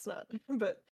 it's not.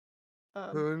 But um,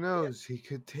 Who yeah. knows? He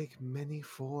could take many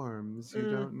forms. You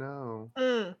Mm, don't know.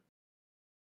 mm.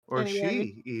 Or Anyway.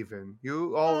 she, even.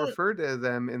 You all Mm, refer to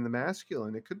them in the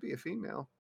masculine. It could be a female.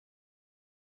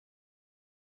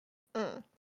 mm.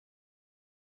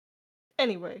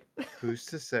 Anyway. Who's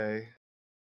to say?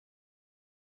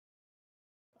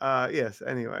 Yes,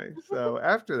 anyway. So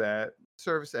after that,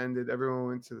 service ended. Everyone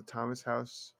went to the Thomas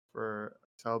house for a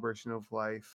celebration of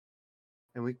life.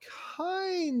 And we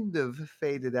kind of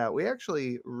faded out. We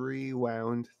actually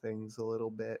rewound things a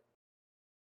little bit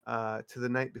to the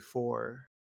night before,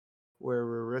 where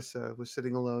Larissa was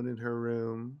sitting alone in her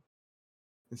room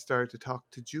and started to talk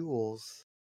to Jules,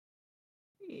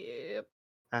 Yep.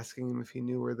 asking him if he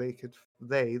knew where the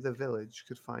village,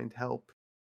 could find help.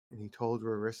 And he told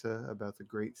Larissa about the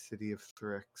great city of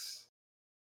Thrix.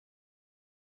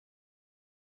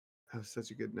 That was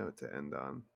such a good note to end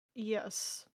on.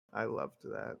 Yes. I loved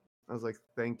that. I was like,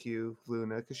 "Thank you,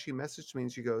 Luna," because she messaged me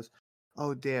and she goes,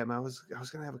 "Oh damn, I was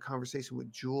gonna have a conversation with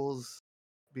Jules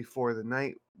before the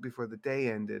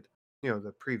day ended,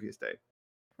 the previous day,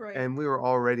 Right. and we were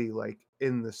already like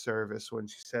in the service when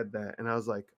she said that, and I was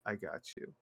like, I got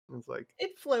you." I was like,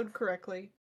 It flowed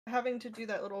correctly. Having to do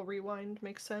that little rewind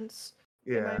makes sense,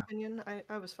 in my yeah, opinion.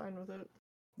 I was fine with it.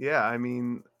 yeah. I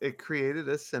mean, it created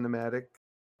a cinematic,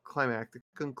 climactic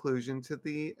conclusion to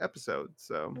the episode,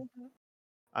 so Mhm.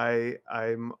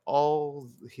 I'm all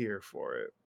here for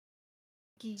it.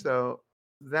 Gee. So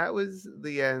that was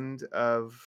the end uh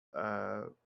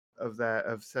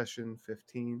of session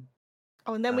 15.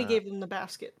 Oh, and then we Uh gave them the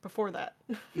basket before that.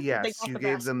 They yes, got the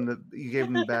basket. you gave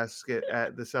them the basket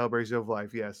at the celebration of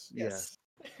life. Yes, Yes.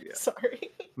 yes. Yeah. Sorry.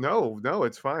 No, no,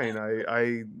 it's fine.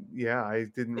 I yeah, I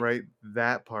didn't write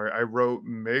that part. I wrote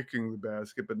making the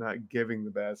basket but not giving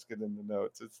the basket in the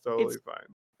notes. It's It's totally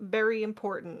fine. very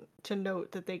important to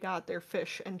note that they got their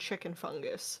fish and chicken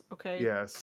fungus, okay?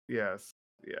 Yes. Yes.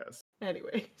 Yes.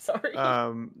 Anyway, sorry.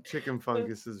 Chicken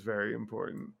fungus is very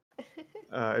important.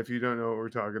 If you don't know what we're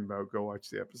talking about, go watch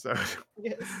the episode.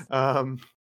 Yes. um,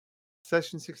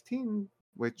 Session 16,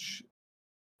 which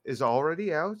is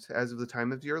already out as of the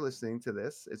time of you're listening to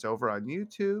this. It's over on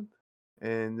YouTube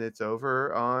and it's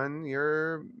over on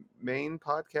your main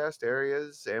podcast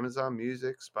areas: Amazon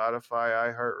Music,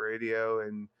 Spotify, iHeartRadio,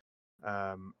 and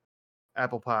um,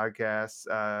 Apple Podcasts.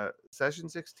 Session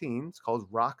 16, it's called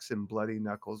Rocks and Bloody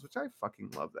Knuckles, which I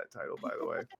fucking love that title, by the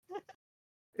way.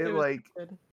 It It was like,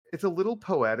 good. it's a little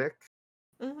poetic,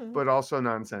 Mhm. but also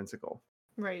nonsensical.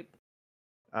 Right.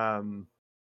 Um,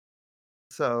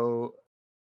 so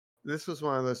this was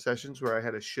one of those sessions where I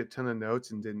had a shit ton of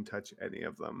notes and didn't touch any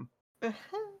of them,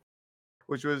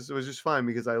 which was just fine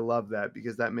because I love that,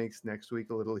 because that makes next week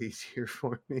a little easier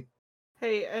for me.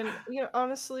 Hey, and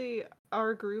honestly,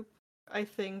 our group, I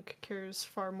think, cares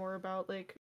far more about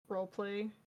like role play.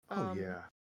 Oh Um, yeah,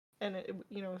 and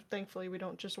thankfully we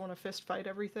don't just want to fist fight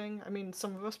everything. I mean,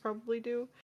 some of us probably do.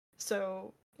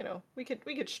 So, we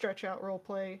could stretch out role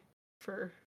play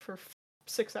for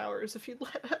 6 hours if you'd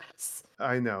let us.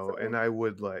 I know, So, and I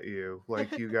would let you.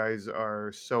 Like, you guys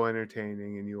are so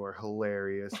entertaining and you are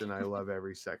hilarious, and I love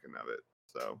every second of it.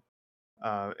 So,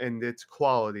 and it's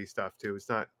quality stuff too. It's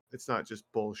not just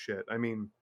bullshit. I mean,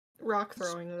 rock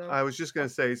throwing though. I was just gonna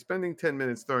say, spending 10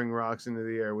 minutes throwing rocks into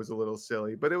the air was a little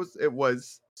silly, but it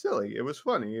was silly. It was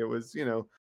funny. It was,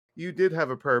 you did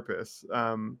have a purpose.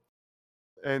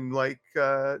 And like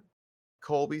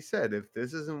Colby said, if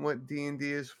this isn't what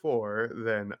D&D is for,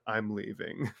 then I'm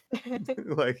leaving.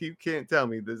 Like, you can't tell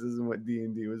me this isn't what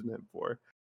D&D was meant for.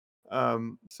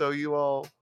 So you all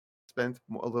spent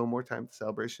a little more time at the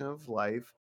celebration of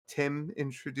life. Tim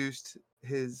introduced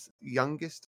his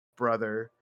youngest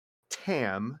brother,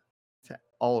 Tam, to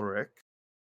Ulrich.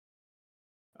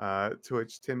 To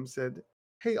which Tim said,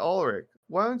 "Hey Ulrich,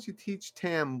 why don't you teach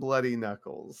Tam Bloody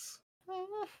Knuckles?"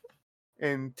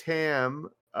 And Tam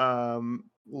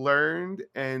learned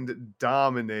and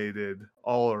dominated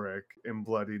Ulrich in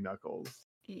Bloody Knuckles.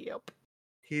 Yep.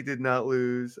 He did not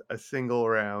lose a single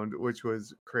round, which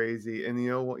was crazy. And you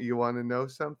know what? You want to know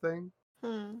something?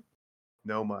 Hmm.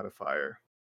 No modifier.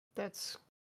 That's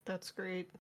that's great.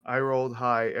 I rolled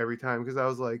high every time because I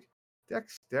was like,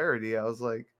 dexterity. I was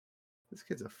like, this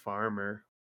kid's a farmer.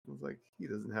 I was like, he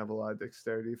doesn't have a lot of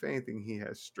dexterity. If anything, he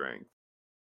has strength.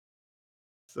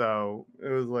 So it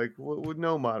was like, with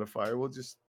no modifier, we'll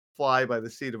just fly by the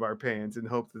seat of our pants and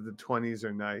hope that the 20s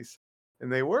are nice.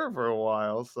 And they were for a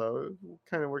while, so it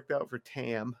kind of worked out for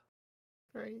Tam.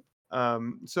 Right.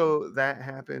 So that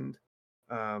happened.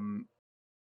 Um,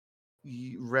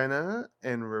 Rena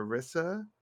and Rarissa,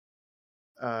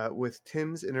 with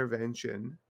Tim's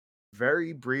intervention,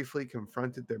 very briefly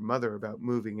confronted their mother about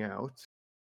moving out.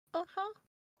 Uh-huh.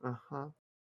 Uh huh.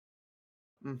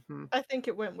 Mm hmm. I think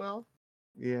it went well.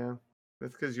 Yeah,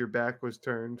 that's because your back was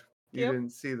turned. You Yep.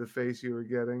 didn't see the face you were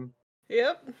getting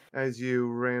Yep. as you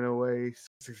ran away.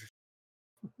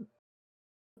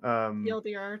 Um,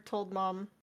 TLDR, told mom,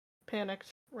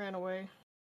 panicked, ran away,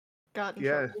 got in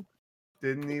yeah, trouble.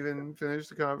 didn't even finish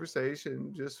the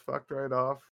conversation. Just fucked right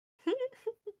off.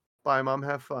 Bye, mom.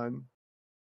 Have fun.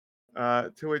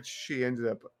 To which she ended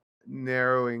up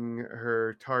narrowing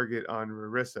her target on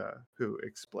Rarissa, who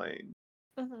explained.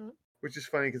 Hmm. Which is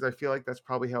funny because I feel like that's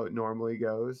probably how it normally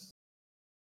goes.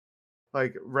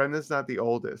 Like Rena's not the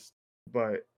oldest,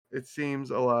 but it seems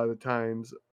a lot of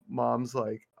times mom's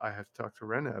like, I have to talk to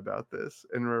Rena about this.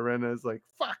 And Rena's like,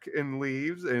 fuck, and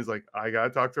leaves. And is like, I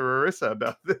gotta talk to Rarissa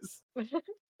about this.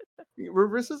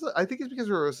 Rarissa's, I think it's because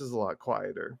Rarissa's a lot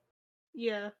quieter.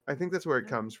 Yeah. I think that's where it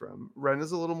comes from.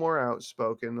 Rena's a little more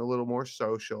outspoken, a little more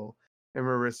social, and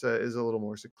Marissa is a little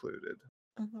more secluded.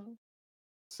 Hmm.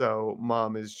 So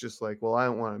mom is just like, well, I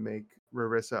don't want to make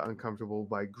Rarissa uncomfortable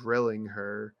by grilling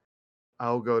her.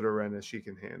 I'll go to Rena, she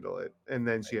can handle it. And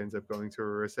then she ends up going to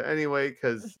Rarissa anyway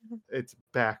because it's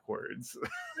backwards.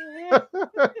 Yeah.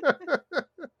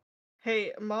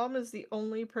 Hey, mom is the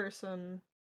only person.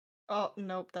 Oh,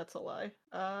 nope, that's a lie.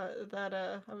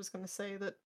 That I was gonna say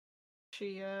that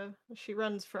she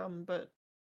runs from, but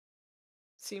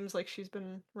seems like she's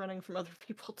been running from other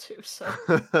people too. So,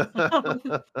 um,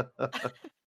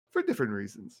 For different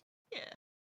reasons.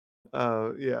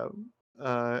 yeah, Yeah.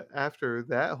 After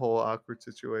that whole awkward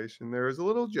situation, there was a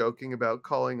little joking about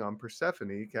calling on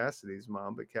Persephone, Cassidy's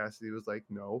mom, but Cassidy was like,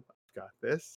 no, I've got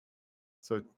this.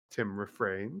 So Tim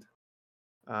refrained.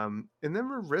 And then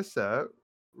Marissa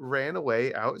ran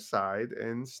away outside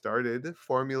and started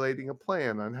formulating a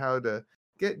plan on how to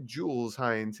get Jules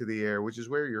high into the air, which is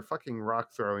where your fucking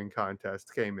rock throwing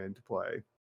contest came into play.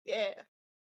 yeah.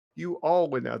 You all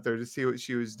went out there to see what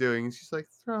she was doing. And she's like,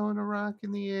 throwing a rock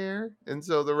in the air. And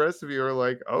so the rest of you are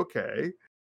like, okay.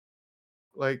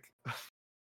 Like,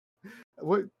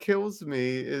 what kills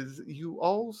me is you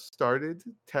all started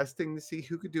testing to see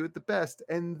who could do it the best.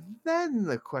 And then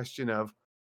the question of,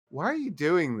 why are you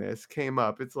doing this came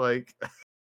up. It's like,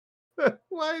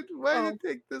 why did Oh, it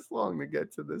take this long to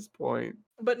get to this point?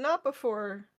 but not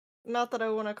before. Not that I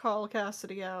want to call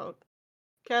Cassidy out.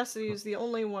 Cassidy is the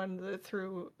only one that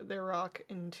threw their rock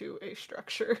into a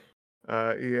structure.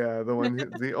 Yeah,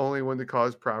 the only one to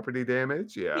cause property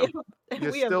damage. Yeah, Yeah, and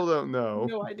you we have still don't know.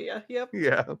 no idea. Yep,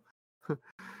 Yeah.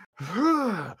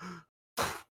 The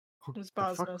it was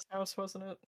fuck? Bosma's house, wasn't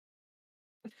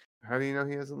it? How do you know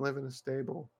he doesn't live in a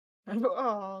stable?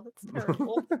 Oh, that's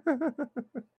terrible.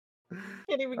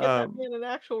 Can't even get that um, man an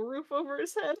actual roof over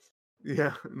his head.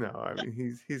 yeah, no, I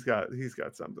mean he's got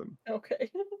something. Okay.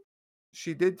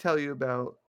 She did tell you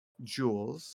about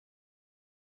Jules.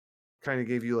 Kind of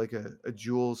gave you like a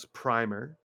Jules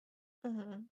primer,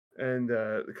 Hmm. and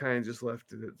kind of just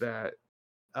left it at that.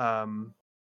 Um,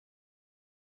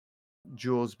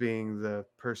 Jules being the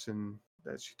person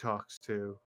that she talks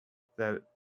to that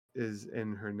is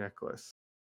in her necklace.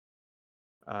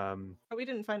 Um, We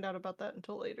didn't find out about that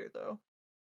until later, though.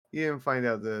 you didn't find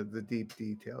out the deep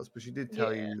details, but she did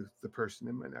tell Yeah. you the person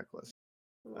in my necklace.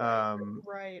 Right. Um,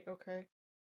 Right. Okay.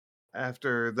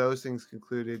 After those things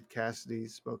concluded, Cassidy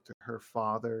spoke to her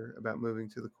father about moving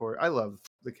to the court. I love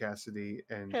the Cassidy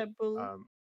and Pebble. um,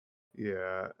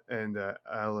 yeah, and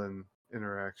Alan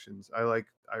interactions.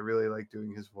 I really like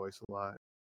doing his voice a lot.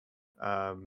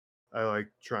 Um, I like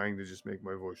trying to just make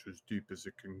my voice as deep as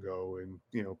it can go, and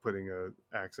putting a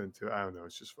accent to. I don't know.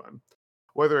 It's just fun.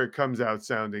 Whether it comes out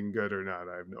sounding good or not,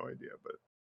 I have no idea,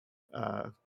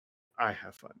 but I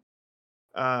have fun.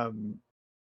 Um,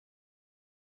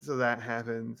 so that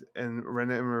happened, and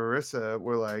Rena and Marissa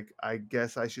were like, "I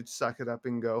guess I should suck it up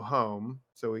and go home,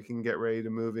 so we can get ready to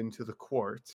move into the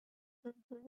court."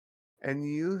 Mhm. And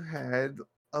you had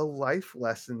a life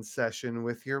lesson session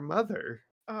with your mother.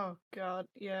 Oh God.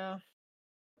 Yeah.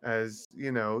 As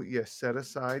you set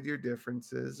aside your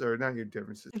differences, or not your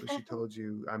differences, but she told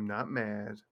you, I'm not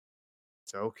mad,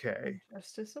 it's okay. I'm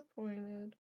just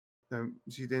disappointed.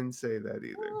 She didn't say that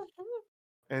either. Mhm.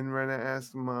 And Rena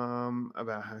asked mom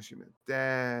about how she met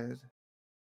dad,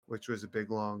 which was a big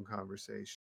long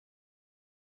conversation,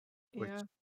 which Yeah.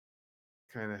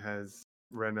 kind of has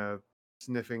Rena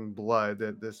sniffing blood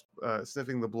at this,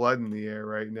 sniffing the blood in the air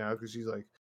right now, because she's like,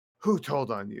 who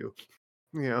told on you?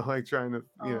 Like trying to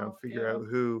Oh figure yeah. out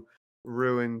who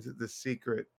ruined the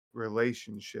secret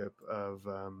relationship of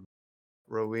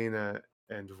Rowena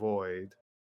and Void,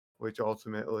 which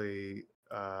ultimately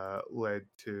led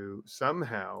to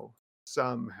somehow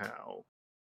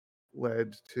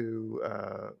led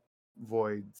to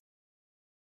Void's.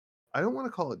 I don't want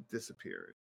to call it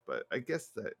disappearance. but I guess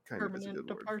that kind of is a Permanent good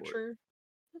word for departure.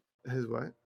 it. His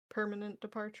what? Permanent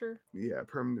departure. Yeah,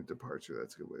 permanent departure.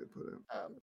 That's a good way to put it.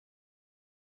 Um,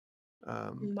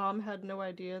 Um, Mom had no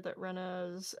idea that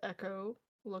Rena's echo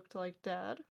looked like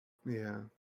Dad. yeah,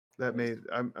 that It was,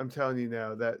 made. I'm telling you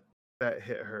now that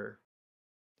hit her.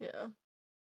 yeah.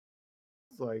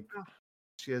 It's like Ugh,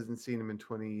 she hasn't seen him in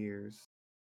 20 years.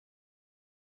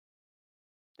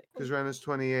 damn. Because Rena's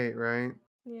 28, right?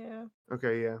 Yeah.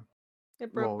 Okay, yeah.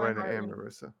 It broke Well, my Rena heart and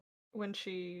when Marissa.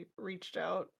 she reached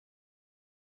out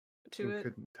to And it.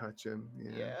 couldn't touch him.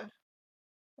 Yeah. Yeah.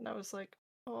 And I was like,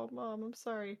 "Oh, Mom, I'm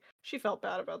sorry." She felt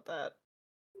bad about that,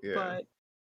 Yeah. but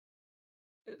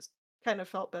it kind of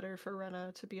felt better for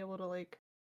Rena to be able to like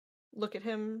look at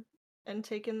him and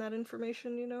take in that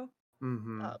information, you know?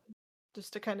 Mm-hmm. Um,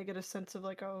 just to kind of get a sense of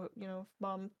like, oh,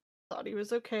 Mom thought he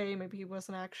was okay, maybe he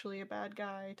wasn't actually a bad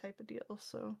guy type of deal.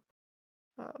 So,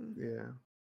 um, Yeah.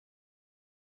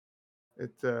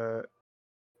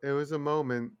 It was a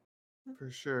moment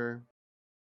for sure.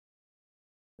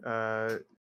 Uh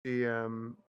she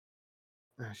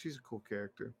she's a cool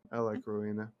character. I like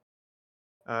Rowena.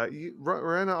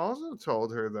 Rowena also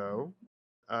told her though,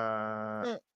 uh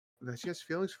mm, that she has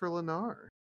feelings for Lennar.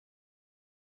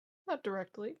 not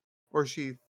directly. Or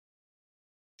she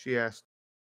asked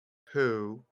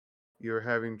who you were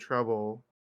having trouble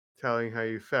telling how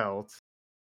you felt,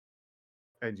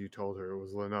 and you told her it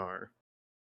was Lennar.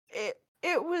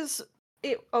 It was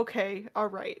it okay, all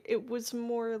right. It was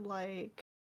more like,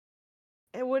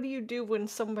 what do you do when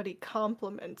somebody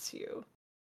compliments you?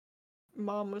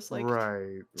 Mom was like,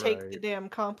 Right, take the right. damn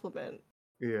compliment.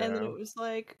 And then Yeah. it was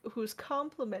like, who's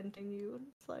complimenting you? And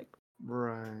it's like,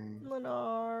 Right.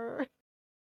 Lennar.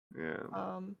 Yeah.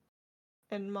 Um,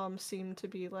 and Mom seemed to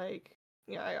be like,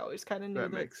 yeah, I always kind of knew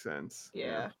That that, makes sense. Yeah.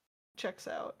 yeah, checks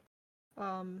out.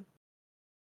 Um,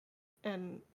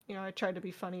 and I tried to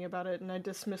be funny about it, and I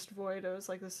dismissed Void. I was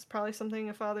like, this is probably something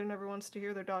a father never wants to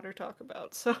hear their daughter talk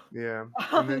about. So, Yeah.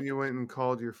 And um, then you went and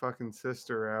called your fucking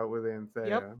sister out with yep,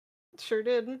 Anthea. sure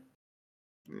did.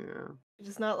 Yeah. She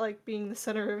does not like being the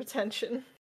center of attention.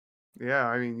 Yeah,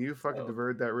 I mean, you fucking So,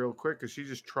 diverted that real quick because she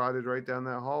just trotted right down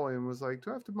that hallway and was like, "Do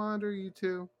I have to monitor you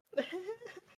too?"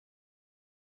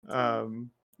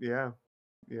 Um, yeah,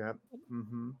 yeah,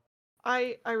 mm-hmm,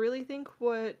 I really think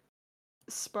what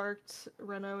sparked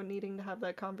Reno needing to have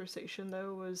that conversation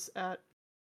though was at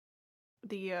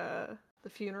the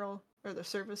funeral or the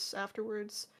service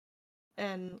afterwards,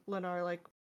 and Lennar like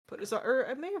put his or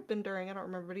it may have been during, I don't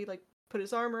remember, but he like put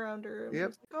his arm around her and yep.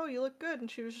 was like, "Oh, you look good," and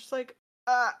she was just like,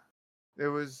 "Ah, It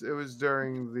was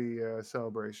during the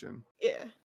celebration. yeah,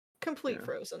 complete Yeah,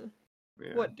 frozen.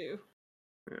 yeah, What do?"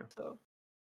 yeah. So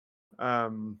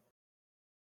Um,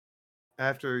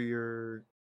 after your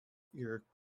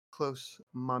close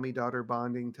mommy daughter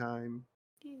bonding time,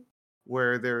 yeah.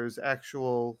 where there's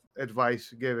actual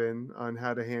advice given on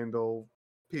how to handle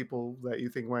people that you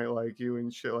think might like you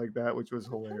and shit like that, which was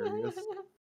hilarious.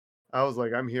 I was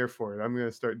like, I'm here for it. I'm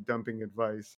gonna start dumping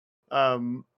advice.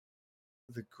 Um,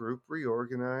 the group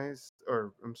reorganized,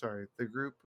 or I'm sorry, the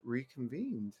group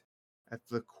reconvened at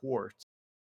the Quart.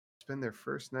 Spend their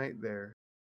first night there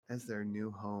as their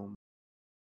new home,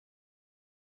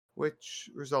 which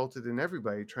resulted in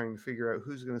everybody trying to figure out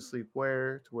who's going to sleep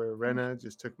where. To where Rena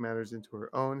just took matters into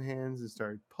her own hands and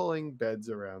started pulling beds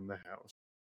around the house.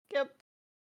 Yep.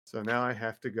 So now I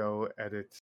have to go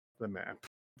edit the map.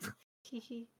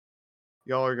 Hee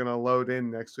Y'all are gonna load in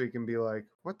next week and be like,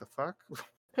 "What the fuck?"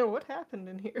 What happened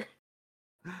in here?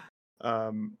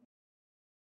 um,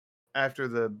 After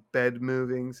the bed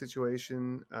moving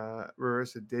situation,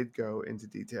 Marissa did go into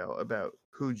detail about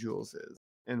who Jules is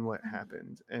and what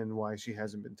happened and why she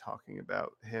hasn't been talking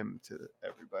about him to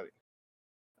everybody.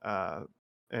 Uh,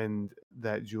 and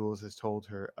that Jules has told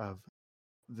her of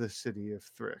the city of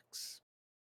Thrix.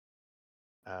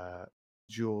 Uh,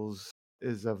 Jules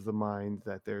is of the mind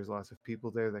that there's lots of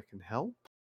people there that can help.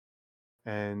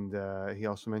 And he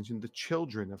also mentioned the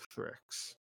children of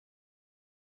Thrix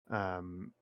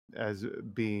um, as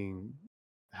being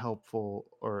helpful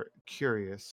or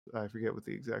curious. I forget what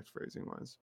the exact phrasing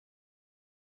was.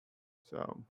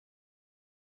 So,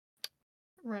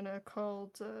 Rena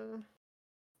called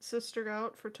sister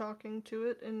out for talking to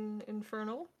it in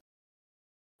Infernal.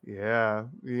 yeah,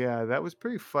 yeah, that was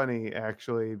pretty funny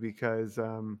actually because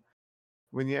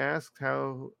when you asked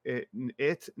how it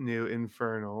knew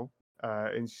Infernal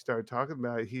and she started talking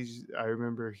about it, I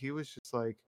remember he was just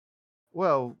like,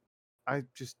 well, I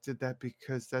just did that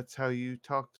because that's how you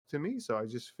talked to me. So I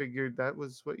just figured that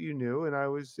was what you knew, and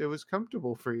it was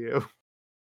comfortable for you.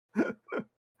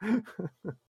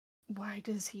 Why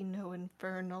does he know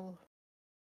Infernal?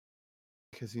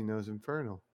 Because he knows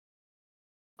Infernal.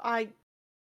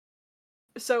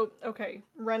 So, okay,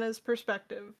 Rena's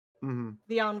perspective, Mm-hmm.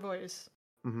 the envoys,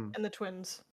 Mm-hmm. and the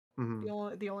twins.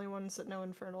 Mm-hmm. The only ones that know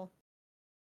Infernal.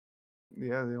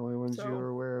 Yeah, the only ones you So, are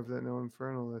aware of that know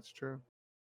Infernal. That's true.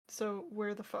 so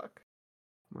where the fuck?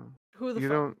 Well, Who the you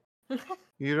fuck?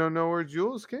 don't know where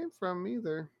Jules came from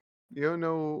either. You don't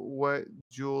know what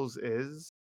Jules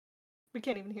is. We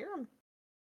can't even hear him.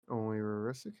 Only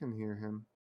Rarissa can hear him.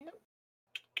 Yep.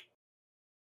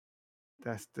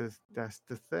 That's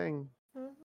the thing.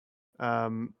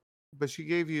 Mhm. But she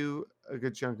gave you a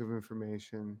good chunk of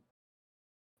information.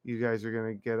 You guys are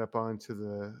gonna get up onto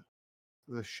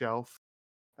the shelf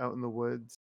out in the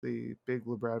woods, the big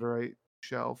labradorite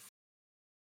shelf,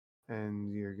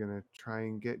 and you're gonna try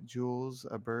and get Jules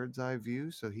a bird's eye view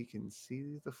so he can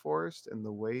see the forest and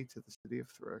the way to the city of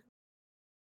Thrick.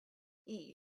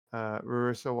 E.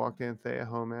 Rarissa walked Anthea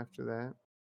home after that,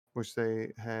 which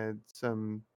they had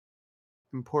some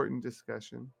important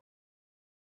discussion.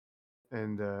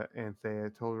 And Anthea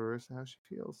told Rarissa how she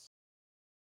feels,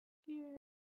 Yeah.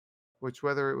 which,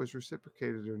 whether it was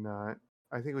reciprocated or not,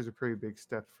 I think it was a pretty big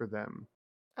step for them.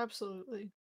 Absolutely.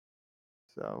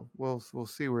 So we'll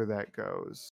see where that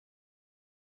goes.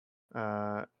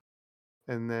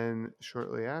 And then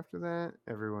shortly after that,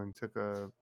 everyone took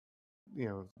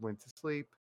went to sleep,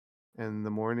 and the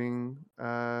morning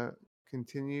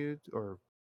continued or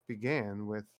began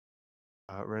with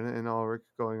Rena and Ulrich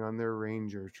going on their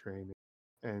ranger training,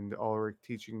 and Ulrich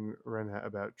teaching Rena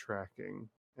about tracking.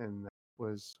 And that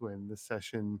was when the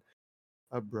session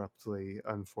abruptly,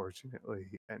 unfortunately,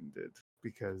 ended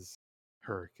because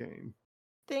hurricane.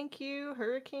 Thank you,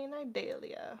 Hurricane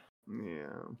Idalia.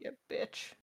 Yeah. You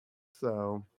bitch.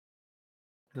 So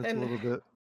that's a And little bit.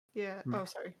 yeah. Oh,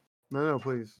 sorry. No,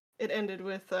 please. It ended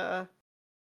with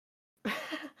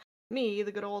me,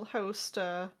 the good old host,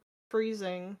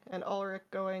 freezing, and Ulrich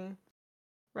going,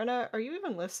 Rena, are you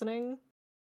even listening?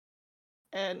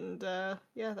 And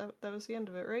yeah, that was the end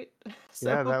of it, right? Yeah,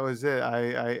 So that was it.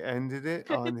 I ended it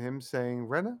on him saying,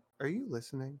 "Rena, are you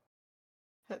listening?"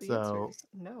 the answer So is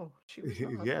no, she was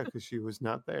not. yeah, because she was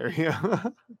not there. Yeah,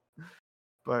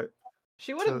 but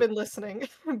She would have so been listening,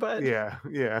 but yeah.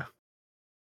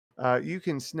 You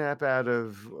can snap out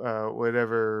of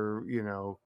whatever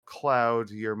cloud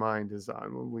your mind is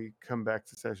on when we come back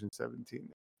to session 17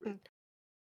 next week.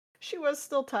 she was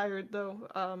still tired though.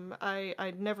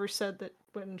 I never said that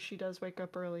when she does wake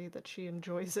up early that she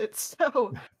enjoys it.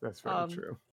 So, That's very um,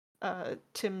 true.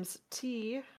 Tim's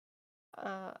tea,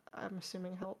 I'm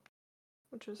assuming helped,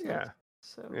 which is nice. Yeah,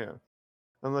 So, yeah.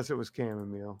 Unless it was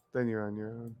chamomile, then you're on your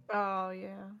own. oh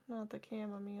yeah, not the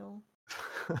chamomile.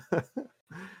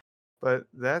 But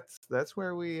that's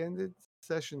where we ended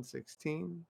session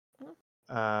 16.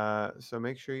 Mm. So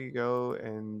make sure you go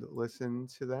and listen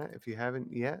to that if you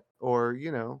haven't yet, or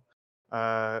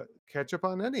catch up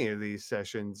on any of these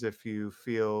sessions if you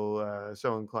feel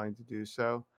so inclined to do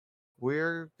so.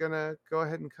 We're gonna go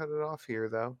ahead and cut it off here,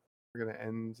 though. We're gonna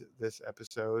end this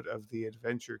episode of The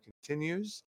Adventure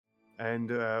Continues, and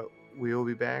we will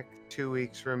be back 2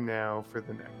 weeks from now for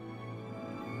the next.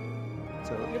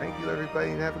 So thank you,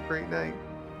 everybody, and have a great night.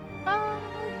 Bye.